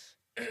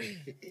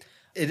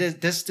 It is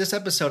this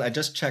episode. I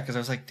just checked because I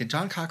was like, did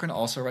John Cochran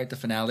also write the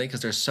finale?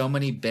 Because there's so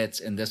many bits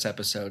in this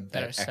episode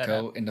That are that set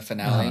echo up. in the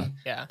finale. Uh-huh.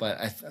 Yeah.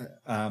 But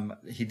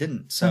he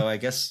didn't. So I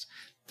guess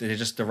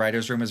the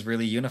writers' room is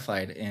really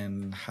unified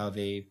in how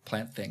they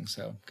plant things.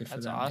 So good for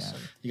That's them. awesome.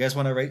 You guys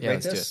want to rate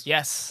let's do this? it.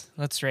 Yes,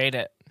 let's rate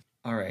it.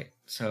 All right.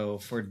 So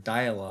for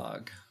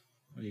dialogue,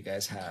 what do you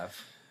guys have?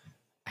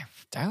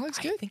 Dialogue's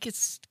I good. think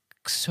it's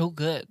so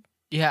good.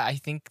 Yeah, I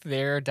think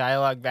their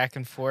dialogue back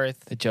and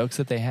forth. The jokes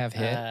that they have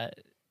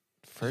hit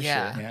for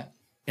yeah. sure. Yeah.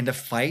 In the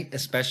fight,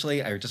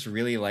 especially, I just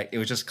really like. It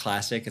was just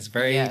classic. It's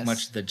very Yes.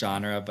 much the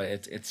genre, but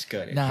it's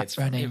good. It Not hits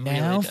for me. running It really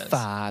now, does.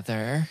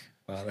 father.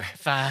 Father.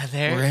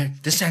 Father.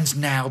 This ends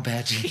now,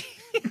 Badgie.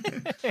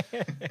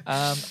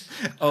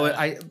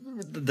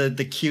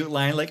 The cute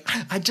line, like,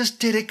 I just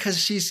did it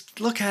because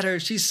look at her,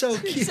 she's so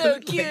cute. so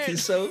Like, cute.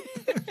 he's so.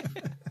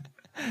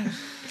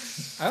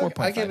 I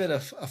 4.5. give it a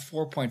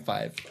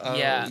 4.5. Oh,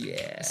 yeah.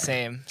 yeah.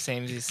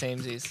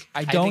 Samesies.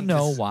 I don't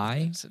know this why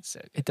episode's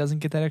sick. it doesn't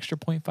get that extra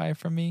 0.5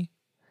 from me.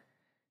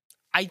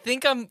 I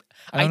think I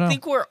don't know.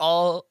 think we're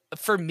all,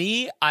 for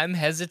me, I'm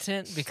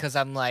hesitant because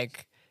I'm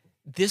like,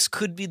 this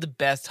could be the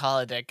best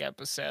holodeck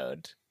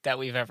episode that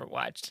we've ever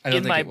watched I don't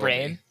in think my it will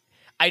brain. be.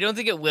 I don't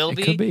think it will It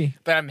be, could be.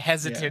 but I'm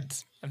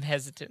hesitant. I'm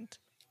hesitant.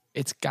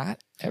 It's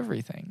got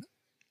everything.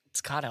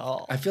 It's got it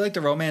all. I feel like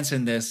the romance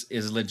in this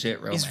is legit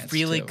romance. It's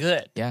really too.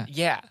 good. Yeah.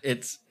 Yeah.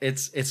 It's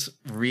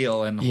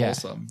real and Yeah.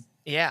 wholesome.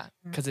 Yeah.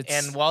 Because it's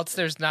And whilst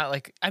there's not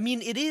like, I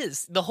mean, it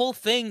is. The whole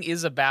thing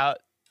is about,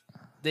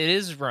 it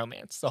is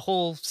romance. The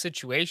whole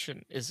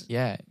situation is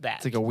yeah, that.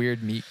 it's like a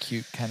weird meet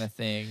cute kind of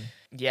thing.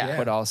 Yeah.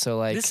 But also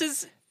like This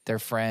is they're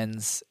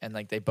friends and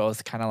like they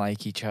both kind of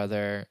like each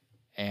other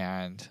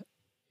and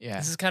yeah,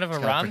 this is kind of a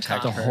Gotta rom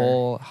protect the com. her.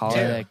 whole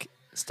holodeck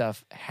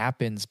stuff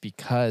happens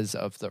because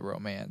of the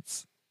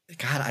romance.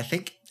 God, I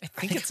think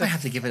it's I a-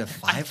 have to give it a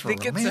 5 I for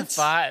think romance. it's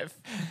a 5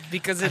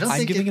 because I it's don't I'm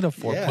think giving it a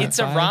yeah. 4.5. it's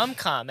a rom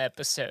com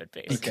episode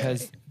basically.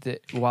 because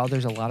while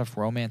there's a lot of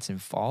romance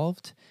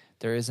involved,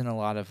 there isn't a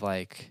lot of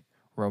like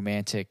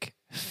romantic,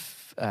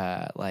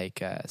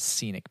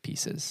 scenic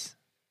pieces.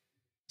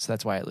 So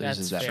that's why it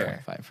loses That's that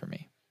fair. 0.5 for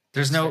me.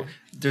 There's no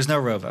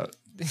rowboat.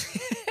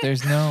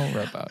 There's no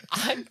rowboat.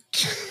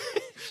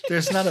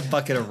 There's not a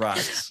bucket of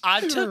rocks.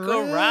 I took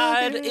a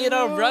ride in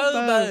a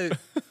rowboat.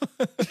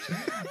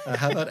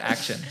 How about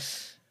action?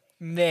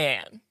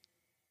 Man,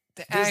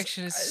 the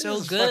action is This so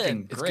is good.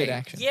 fucking It's great. good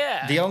action.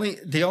 Yeah.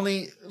 The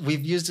only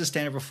we've used this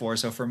standard before,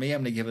 so for me,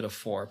 I'm gonna give it a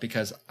 4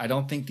 because I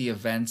don't think the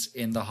events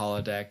in the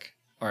holodeck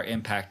are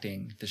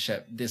impacting the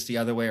ship. This the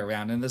other way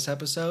around in this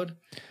episode.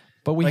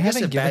 But we I guess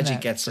haven't if given Badgie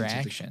that gets for into the-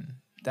 action.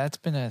 That's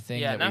been a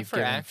thing Yeah, that not we've for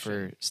given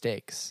action. for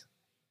stakes.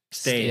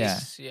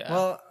 Stays. Yeah.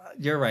 Well,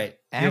 you're right.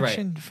 You're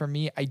Action for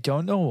me, I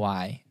don't know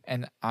why,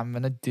 and I'm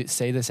gonna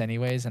say this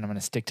anyways, and I'm gonna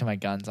stick to my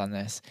guns on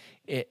this.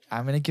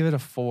 I'm gonna give it a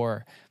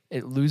 4.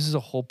 It loses a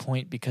whole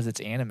point because it's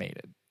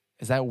animated.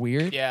 Is that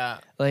weird? yeah.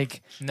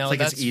 Like, No, It's like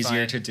that's it's easier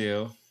fine. to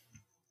do.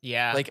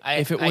 Yeah. like, I,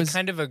 if it was- I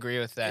kind of agree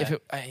with that. if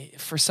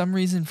it, for some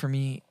reason for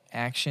me,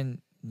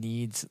 action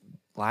needs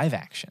live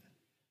action.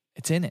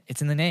 It's in it.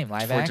 It's in the name,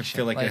 live For it action. to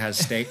feel like it has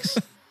stakes.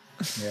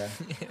 Yeah.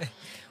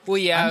 well,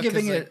 yeah. I'm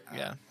giving 'cause, it. like,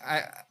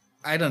 yeah.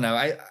 I don't know.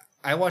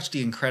 I watch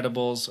The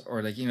Incredibles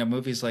or like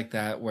movies like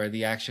that where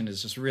the action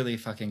is just really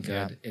fucking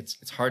good. Yeah.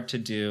 It's hard to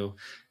do.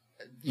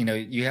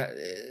 You have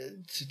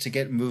to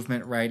get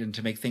movement right and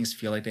to make things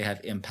feel like they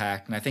have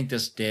impact. And I think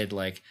this did.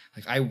 Like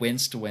I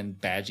winced when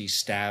Badgie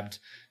stabbed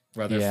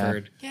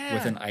Rutherford Yeah.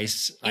 with an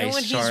ice Even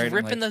when shard. he's I'm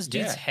ripping like, those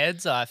dudes' yeah.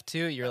 heads off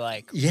too, you're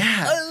like,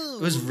 Yeah, Oh.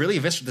 it was really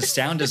visceral. The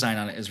sound design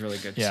on it is really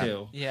good Yeah.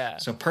 too. yeah.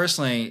 So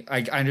personally,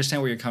 I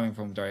understand where you're coming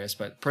from, Darius,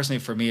 but personally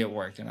for me it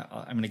worked, and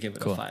I'm going to give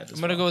it Cool. a 5.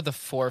 I'm gonna go with the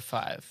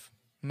 4-5.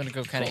 I'm gonna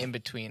go kind of in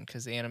between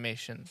because the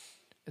animation,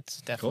 it's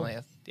definitely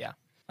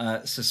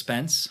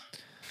Suspense.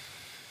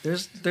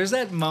 There's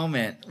that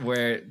moment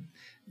where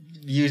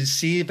you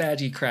see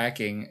Badgie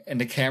cracking, and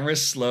the camera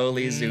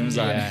slowly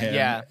zooms on yeah. him,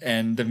 Yeah.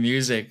 and the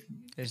music.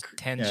 there's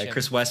tension.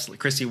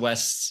 Chrissy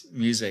West's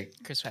music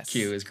Chris West.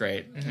 cue is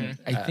great.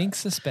 I think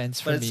suspense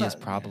for but me it's is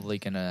not- probably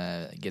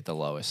gonna get the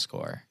lowest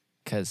score.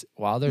 because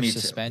while there's Me too,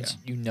 suspense,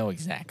 yeah. you know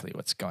exactly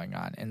what's going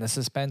on, and the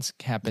suspense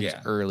happens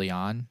Yeah. early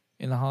on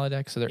in the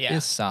holodeck, so there is Yeah.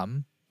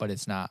 some, but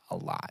it's not a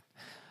lot.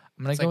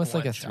 I'm gonna It's go like with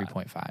like a one shot.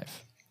 3.5.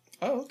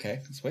 Oh,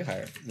 okay. It's way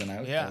higher than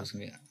I Yeah. thought it was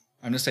going to be.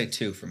 I'm going to say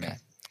 2 for me. Okay.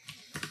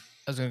 I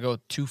was gonna go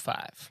with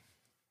 2.5.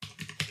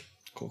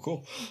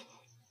 Cool.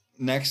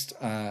 Next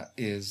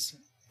is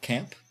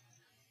Camp.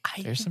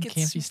 There's some it's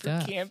campy super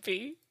stuff.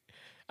 Campy.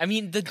 I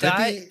mean, the Clippy,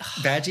 die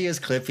Badgie as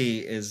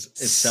Clippy is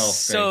itself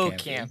so very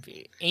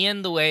campy.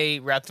 And the way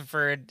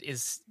Rutherford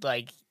is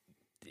like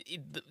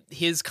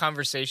his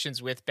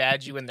conversations with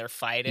Badgie when they're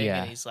fighting,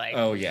 Yeah. and he's like,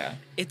 Oh, yeah.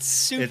 it's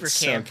super It's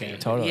so campy. campy.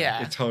 Totally.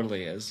 Yeah, It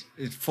totally is.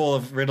 It's full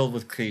of riddled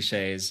with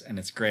cliches, and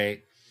it's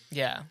great.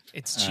 yeah.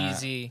 It's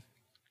cheesy.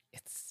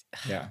 It's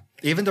Yeah.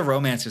 Even the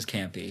romance is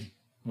campy.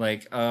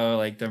 Like, oh,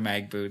 like their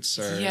mag boots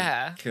are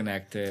Yeah.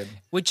 connected.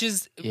 which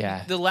is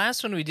Yeah. the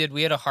last one we did.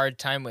 We had a hard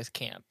time with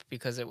camp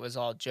because it was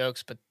all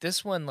jokes, but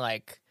this one,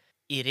 like,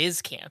 it is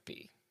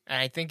campy,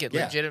 and I think it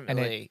Yeah.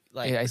 legitimately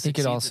like. I think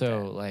it succeeds at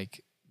also that.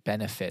 like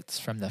benefits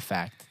from the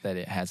fact that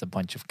it has a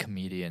bunch of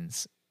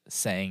comedians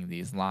saying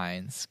these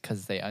lines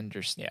because they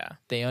understand. Yeah.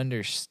 They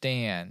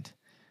understand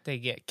They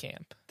get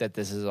camp. that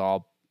this is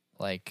all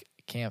like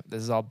camp.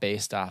 This is all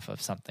based off of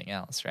something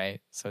else, right?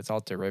 So it's all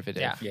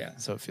derivative. Yeah. Yeah.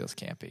 So it feels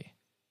campy.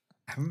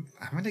 I'm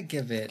going to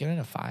give it Give it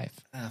a 5.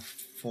 a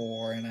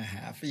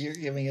 4.5. You're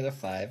giving it a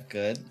 5.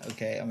 Good.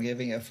 Okay. I'm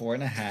giving it a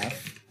 4.5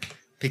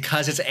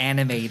 because it's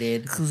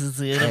animated.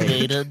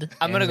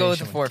 I'm gonna go with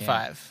a Animation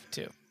 4.5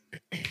 too.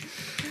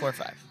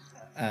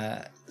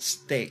 4.5.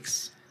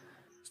 Steaks.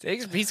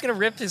 He's gonna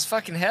rip his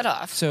fucking head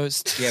off. So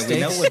Yeah, we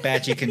know what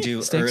Badgie can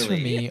do stakes early.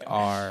 for me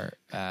are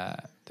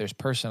there's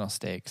personal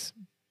stakes,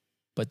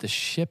 but the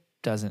ship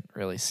doesn't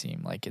really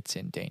seem like it's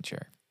in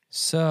danger.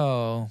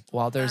 So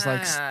while there's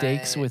like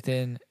stakes I-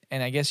 within,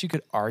 and I guess you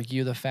could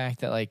argue the fact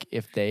that like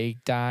if they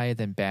die,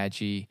 then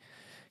Badgie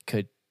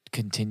could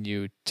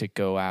continue to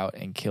go out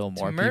and kill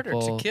more murder, to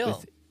people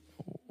kill.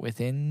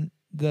 within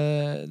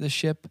the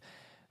ship.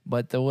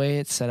 But the way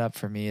it's set up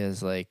for me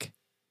is like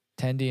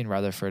Tendi and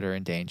Rutherford are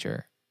in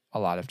danger, a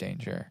lot of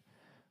danger,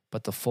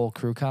 but the full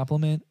crew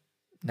complement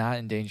not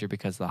in danger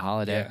because of the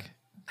holodeck.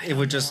 It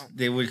would just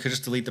could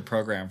just delete the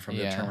program from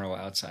the Yeah. terminal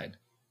outside.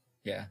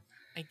 Yeah.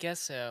 I guess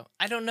so.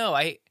 I don't know.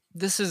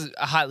 This is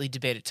a hotly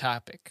debated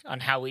topic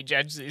on how we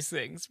judge these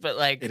things, but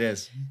like It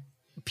is.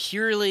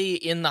 purely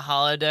in the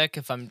holodeck,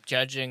 if I'm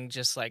judging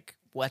just like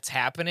what's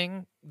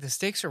happening, the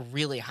stakes are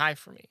really high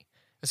for me,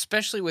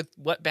 especially with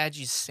what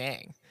Badgie's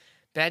saying.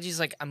 Badgie's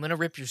like, "I'm gonna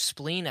rip your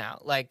spleen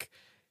out." Like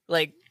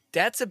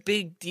that's a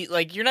big deal.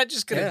 Like you're not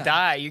just gonna Yeah.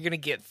 die; you're gonna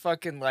get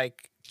fucking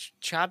like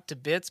chopped to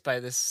bits by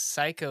this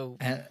psycho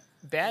And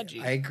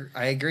Badgie.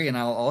 I agree, and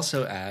I'll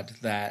also add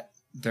that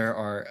there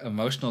are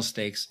emotional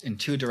stakes in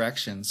 2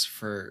 directions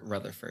for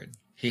Rutherford.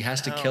 He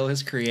has to kill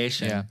his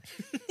creation, Yeah.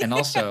 and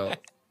also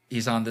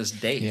he's on this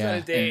date,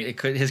 Yeah.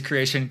 and his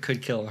creation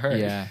could kill her.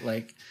 Yeah.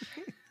 Like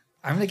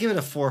I'm gonna give it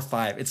a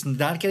 4.5. It's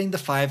not getting the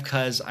 5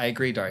 because I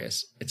agree,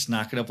 Darius. It's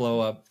not gonna blow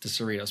up the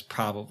Cerritos,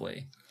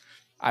 probably.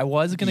 I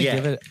was gonna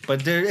give it.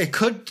 but it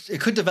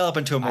could develop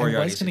into a I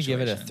Moriarty was gonna give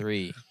it a situation.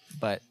 3,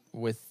 but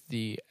with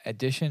the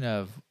addition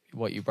of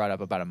what you brought up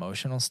about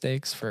emotional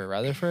stakes for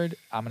Rutherford,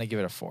 I'm gonna give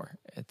it a 4.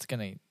 It's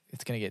gonna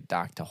get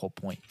docked a whole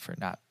point for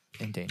not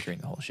endangering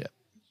the whole ship.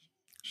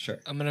 Sure.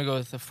 I'm gonna go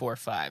with the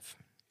 4.5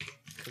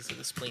 because of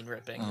the spleen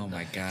ripping. Oh and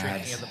my the God.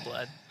 drinking of the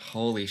blood.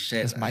 Holy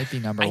shit. This might be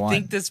number I 1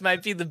 think this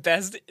might be the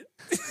best.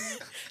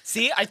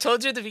 See, I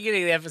told you at the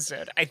beginning of the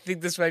episode. I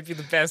think this might be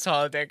the best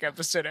holodeck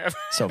episode ever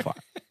so far.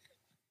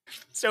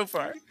 so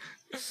far.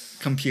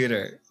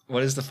 Computer,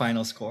 what is the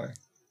final score?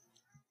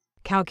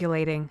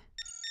 Calculating.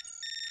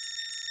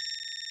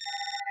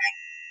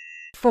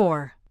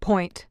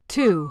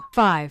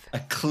 4.25. A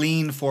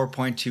clean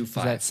 4.25. Is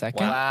that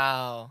second?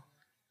 Wow.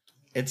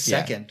 It's Yeah.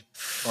 second.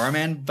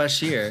 Arman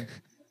Bashir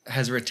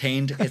has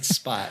retained its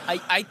spot.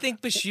 I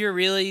think Bashir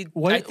really.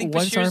 What- I think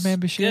what's Bashir's Arman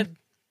Bashir? good.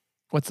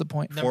 What's the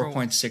point? Number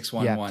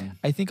 4.611.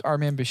 I think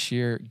Arman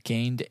Bashir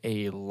gained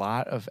a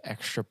lot of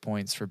extra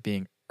points for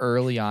being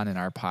early on in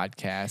our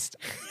podcast.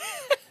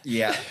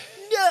 Yeah.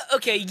 Yeah.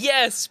 Okay.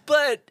 Yes,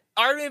 but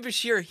Armin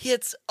Bashir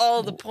hits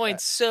all the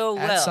points so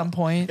well. At some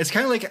point, It's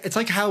kind of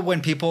like how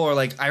when people are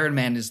like Iron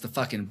Man is the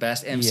fucking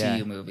best MCU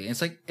Yeah. movie.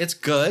 It's like it's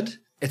good.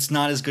 It's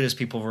not as good as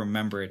people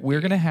remember it.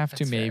 we're gonna have to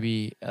That's fair.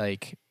 maybe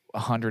like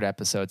 100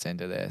 episodes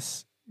into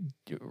this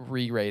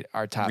re-rate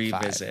our top 5,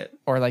 Revisit.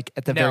 or like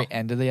at the No. very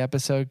end of the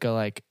episode go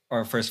like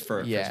Or first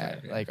for yeah,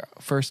 first five, like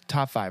first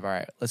top 5. All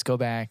right, let's go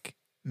back,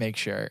 make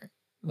sure.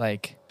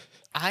 Like,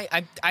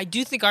 I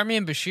do think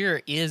Armin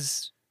Bashir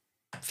is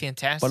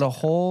fantastic. but a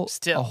whole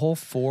Still.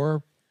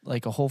 4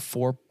 like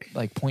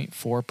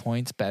 0.4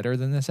 points better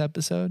than this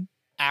episode.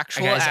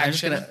 actual Guys, I'm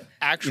just action, gonna-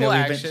 actual you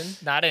know, we've action,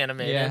 not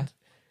animated. Yeah.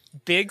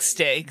 Big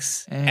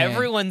stakes. Eh.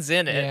 Everyone's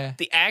in it. Yeah.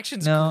 The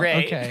action's No,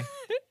 great. okay.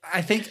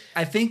 I think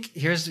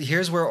here's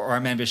where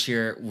Arman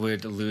Bashir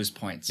would lose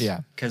points.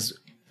 Yeah. Because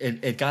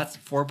it got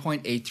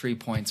 4.83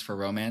 points for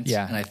romance.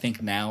 Yeah. And I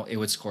think now it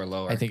would score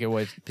lower. I think it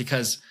would.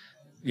 because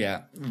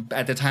Yeah.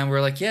 At the time, we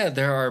were like, yeah,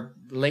 there are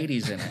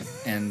ladies in it,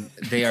 and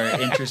they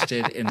are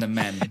interested in the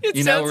men.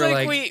 It sounds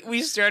like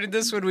we started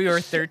this when we were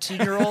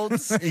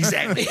 13-year-olds.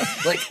 Exactly.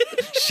 Like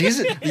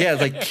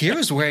like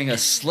Kira's wearing a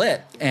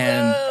slit,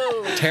 and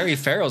Terry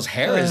Farrell's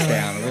hair is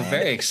down. We're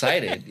very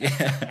excited.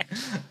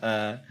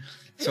 Yeah.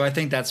 So I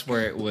think that's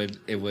where it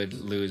would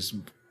lose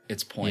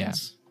its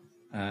points.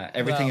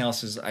 Everything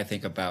else is, I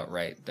think, about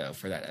right though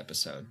for that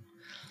episode.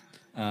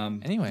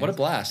 Anyway, what a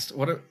blast!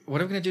 What are we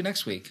gonna do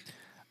next week?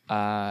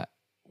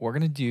 We're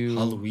gonna do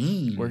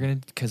Halloween. We're gonna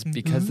because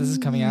this is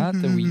coming out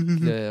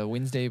the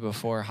Wednesday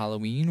before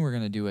Halloween. We're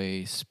gonna do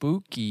a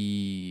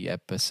spooky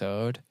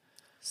episode,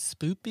 a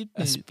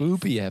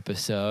spoopy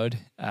episode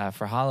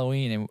for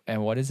Halloween.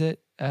 And what is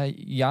it?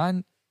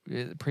 Jan,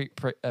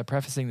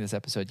 prefacing this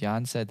episode,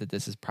 Jan said that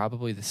this is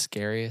probably the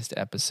scariest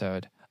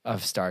episode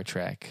of Star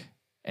Trek,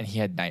 and he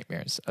had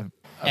nightmares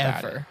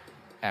about it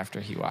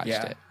after he watched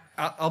it.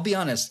 I'll be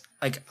honest.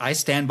 Like, I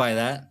stand by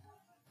that.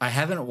 I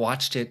haven't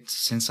watched it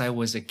since I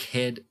was a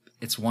kid.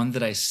 It's one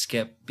that I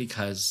skip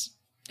because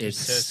it's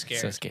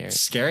so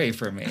scary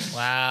for me.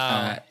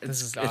 Wow.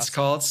 This is awesome. It's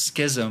called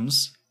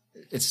Schisms.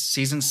 It's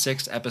season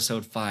 6,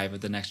 episode 5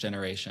 of The Next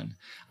Generation.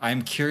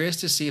 I'm curious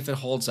to see if it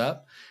holds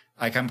up.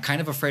 Like, I'm kind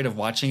of afraid of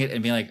watching it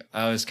and being like,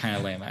 oh, it was kind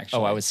of lame,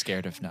 actually. Oh, I was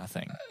scared of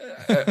nothing.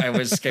 I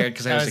was scared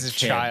because I was a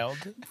kid. Child.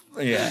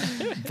 Yeah.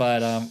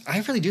 But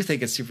I really do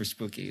think it's super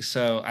spooky.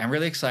 So I'm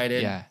really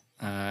excited. Yeah.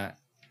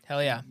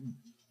 Hell yeah.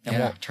 And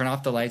we'll turn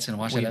off the lights and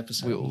watch that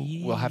episode.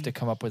 We'll have to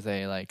come up with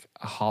a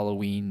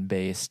Halloween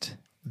based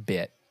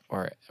bit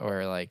or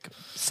like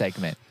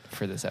segment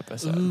for this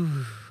episode.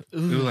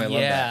 Ooh, I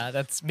love that.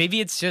 That's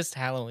maybe it's just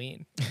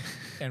Halloween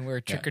and we're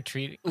trick or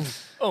treating.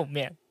 Oh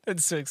man,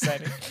 that's so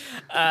exciting.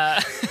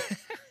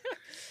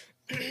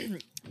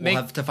 We'll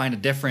have to find a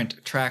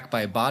different track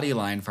by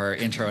Bodyline for our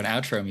intro and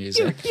outro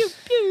music.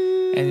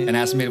 And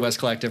ask Midwest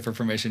Collective for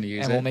permission to use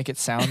it. And we'll make it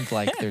sound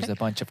like there's a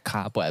bunch of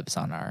cobwebs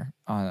on our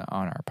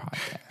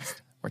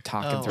podcast. We're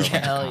talking through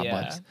a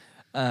bunch of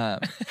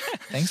cobwebs.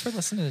 Thanks for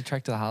listening to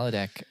Trek to the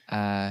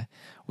Holodeck.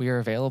 We are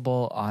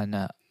available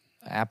on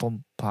Apple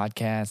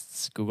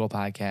Podcasts, Google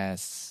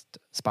Podcasts,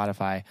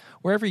 Spotify,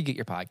 wherever you get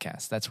your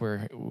podcasts. That's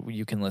where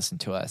you can listen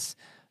to us.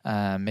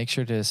 Make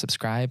sure to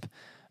subscribe.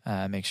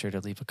 Make sure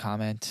to leave a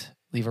comment,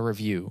 leave a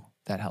review.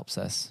 That helps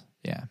us.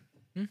 Yeah.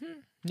 Mm-hmm.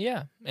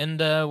 Yeah, and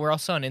we're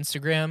also on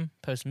Instagram,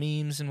 post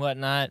memes and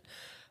whatnot.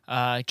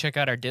 Check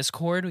out our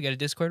Discord. We got a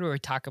Discord where we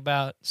talk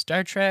about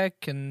Star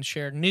Trek and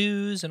share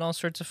news and all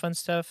sorts of fun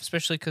stuff,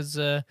 especially because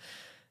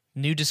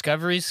new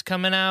Discovery's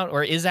coming out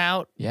or is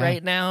out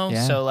right now.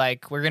 Yeah. So,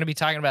 we're going to be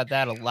talking about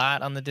that a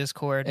lot on the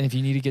Discord. And if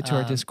you need to get to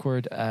our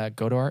Discord,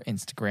 go to our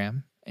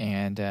Instagram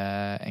and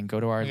go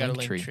to our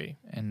link tree,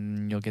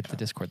 and you'll get the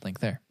Discord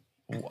link there.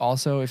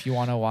 Also, if you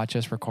want to watch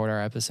us record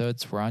our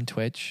episodes, we're on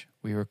Twitch.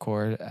 We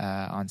record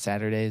on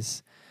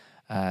Saturdays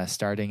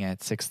starting at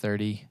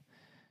 6:30,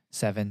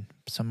 7,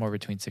 somewhere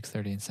between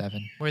 6:30 and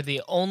 7. We're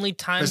the only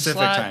time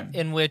slot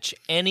in which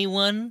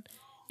anyone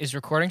is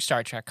recording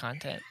Star Trek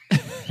content.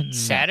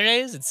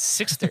 Saturdays, it's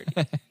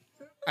 6:30.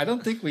 I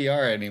don't think we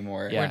are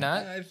anymore. Yeah. We're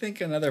not? I think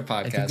another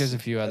podcast. I think there's a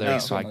few other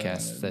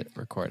podcasts that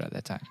record at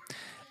that time.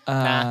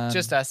 Nah,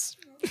 just us.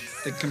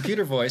 The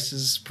computer voice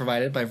is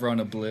provided by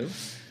Verona Blue.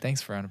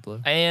 Thanks, Verona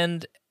Blue.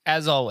 And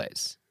as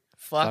always,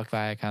 fuck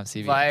Viacom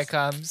CBS.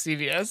 Viacom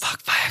CBS.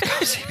 Fuck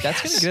Viacom CBS.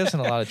 That's going to get us in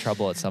a lot of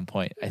trouble at some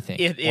point, I think.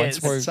 It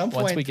is.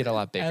 Once we get a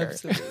lot bigger.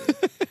 Absolutely.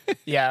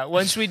 Yeah,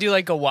 once we do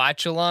a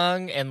watch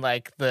along and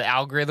the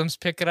algorithms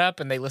pick it up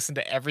and they listen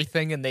to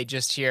everything and they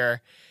just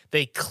hear,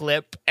 they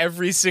clip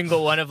every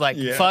single one of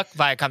fuck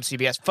Viacom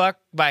CBS, fuck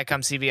Viacom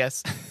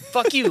CBS,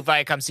 fuck you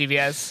Viacom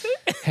CBS.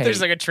 Hey,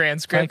 there's a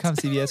transcript. Viacom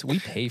CBS, we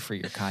pay for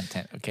your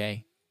content,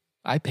 okay?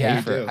 I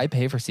pay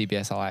for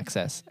CBS All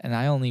Access, and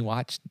I only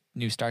watch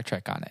new Star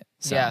Trek on it.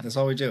 So. Yeah, that's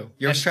all we do.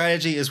 Your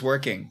strategy is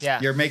working.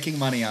 Yeah, you're making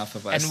money off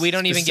of us, and we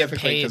don't even get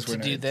paid to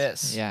do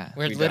this. Yeah,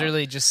 we're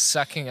literally just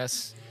sucking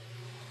us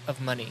of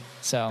money.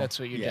 So that's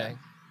what you're doing.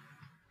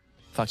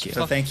 Fuck you.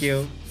 So thank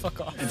you. Fuck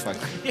off. And fuck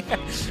you.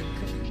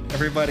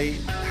 Everybody,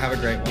 have a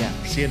great one. Yeah.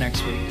 See you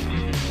next week.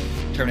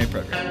 Terminate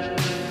program.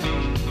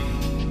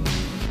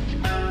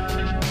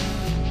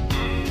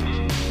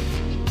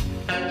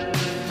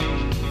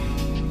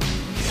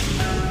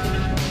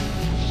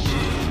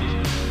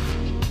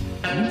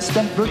 You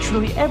spent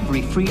virtually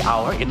every free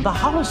hour in the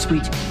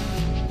holosuite.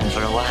 And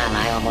for a while,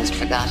 I almost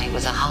forgot he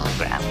was a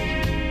hologram.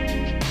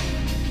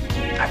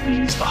 That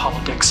means the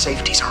holodeck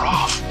safeties are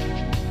off.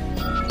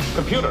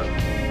 Computer,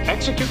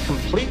 execute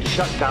complete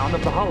shutdown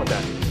of the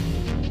holodeck.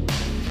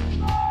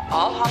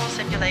 All holo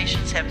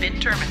simulations have been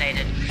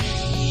terminated.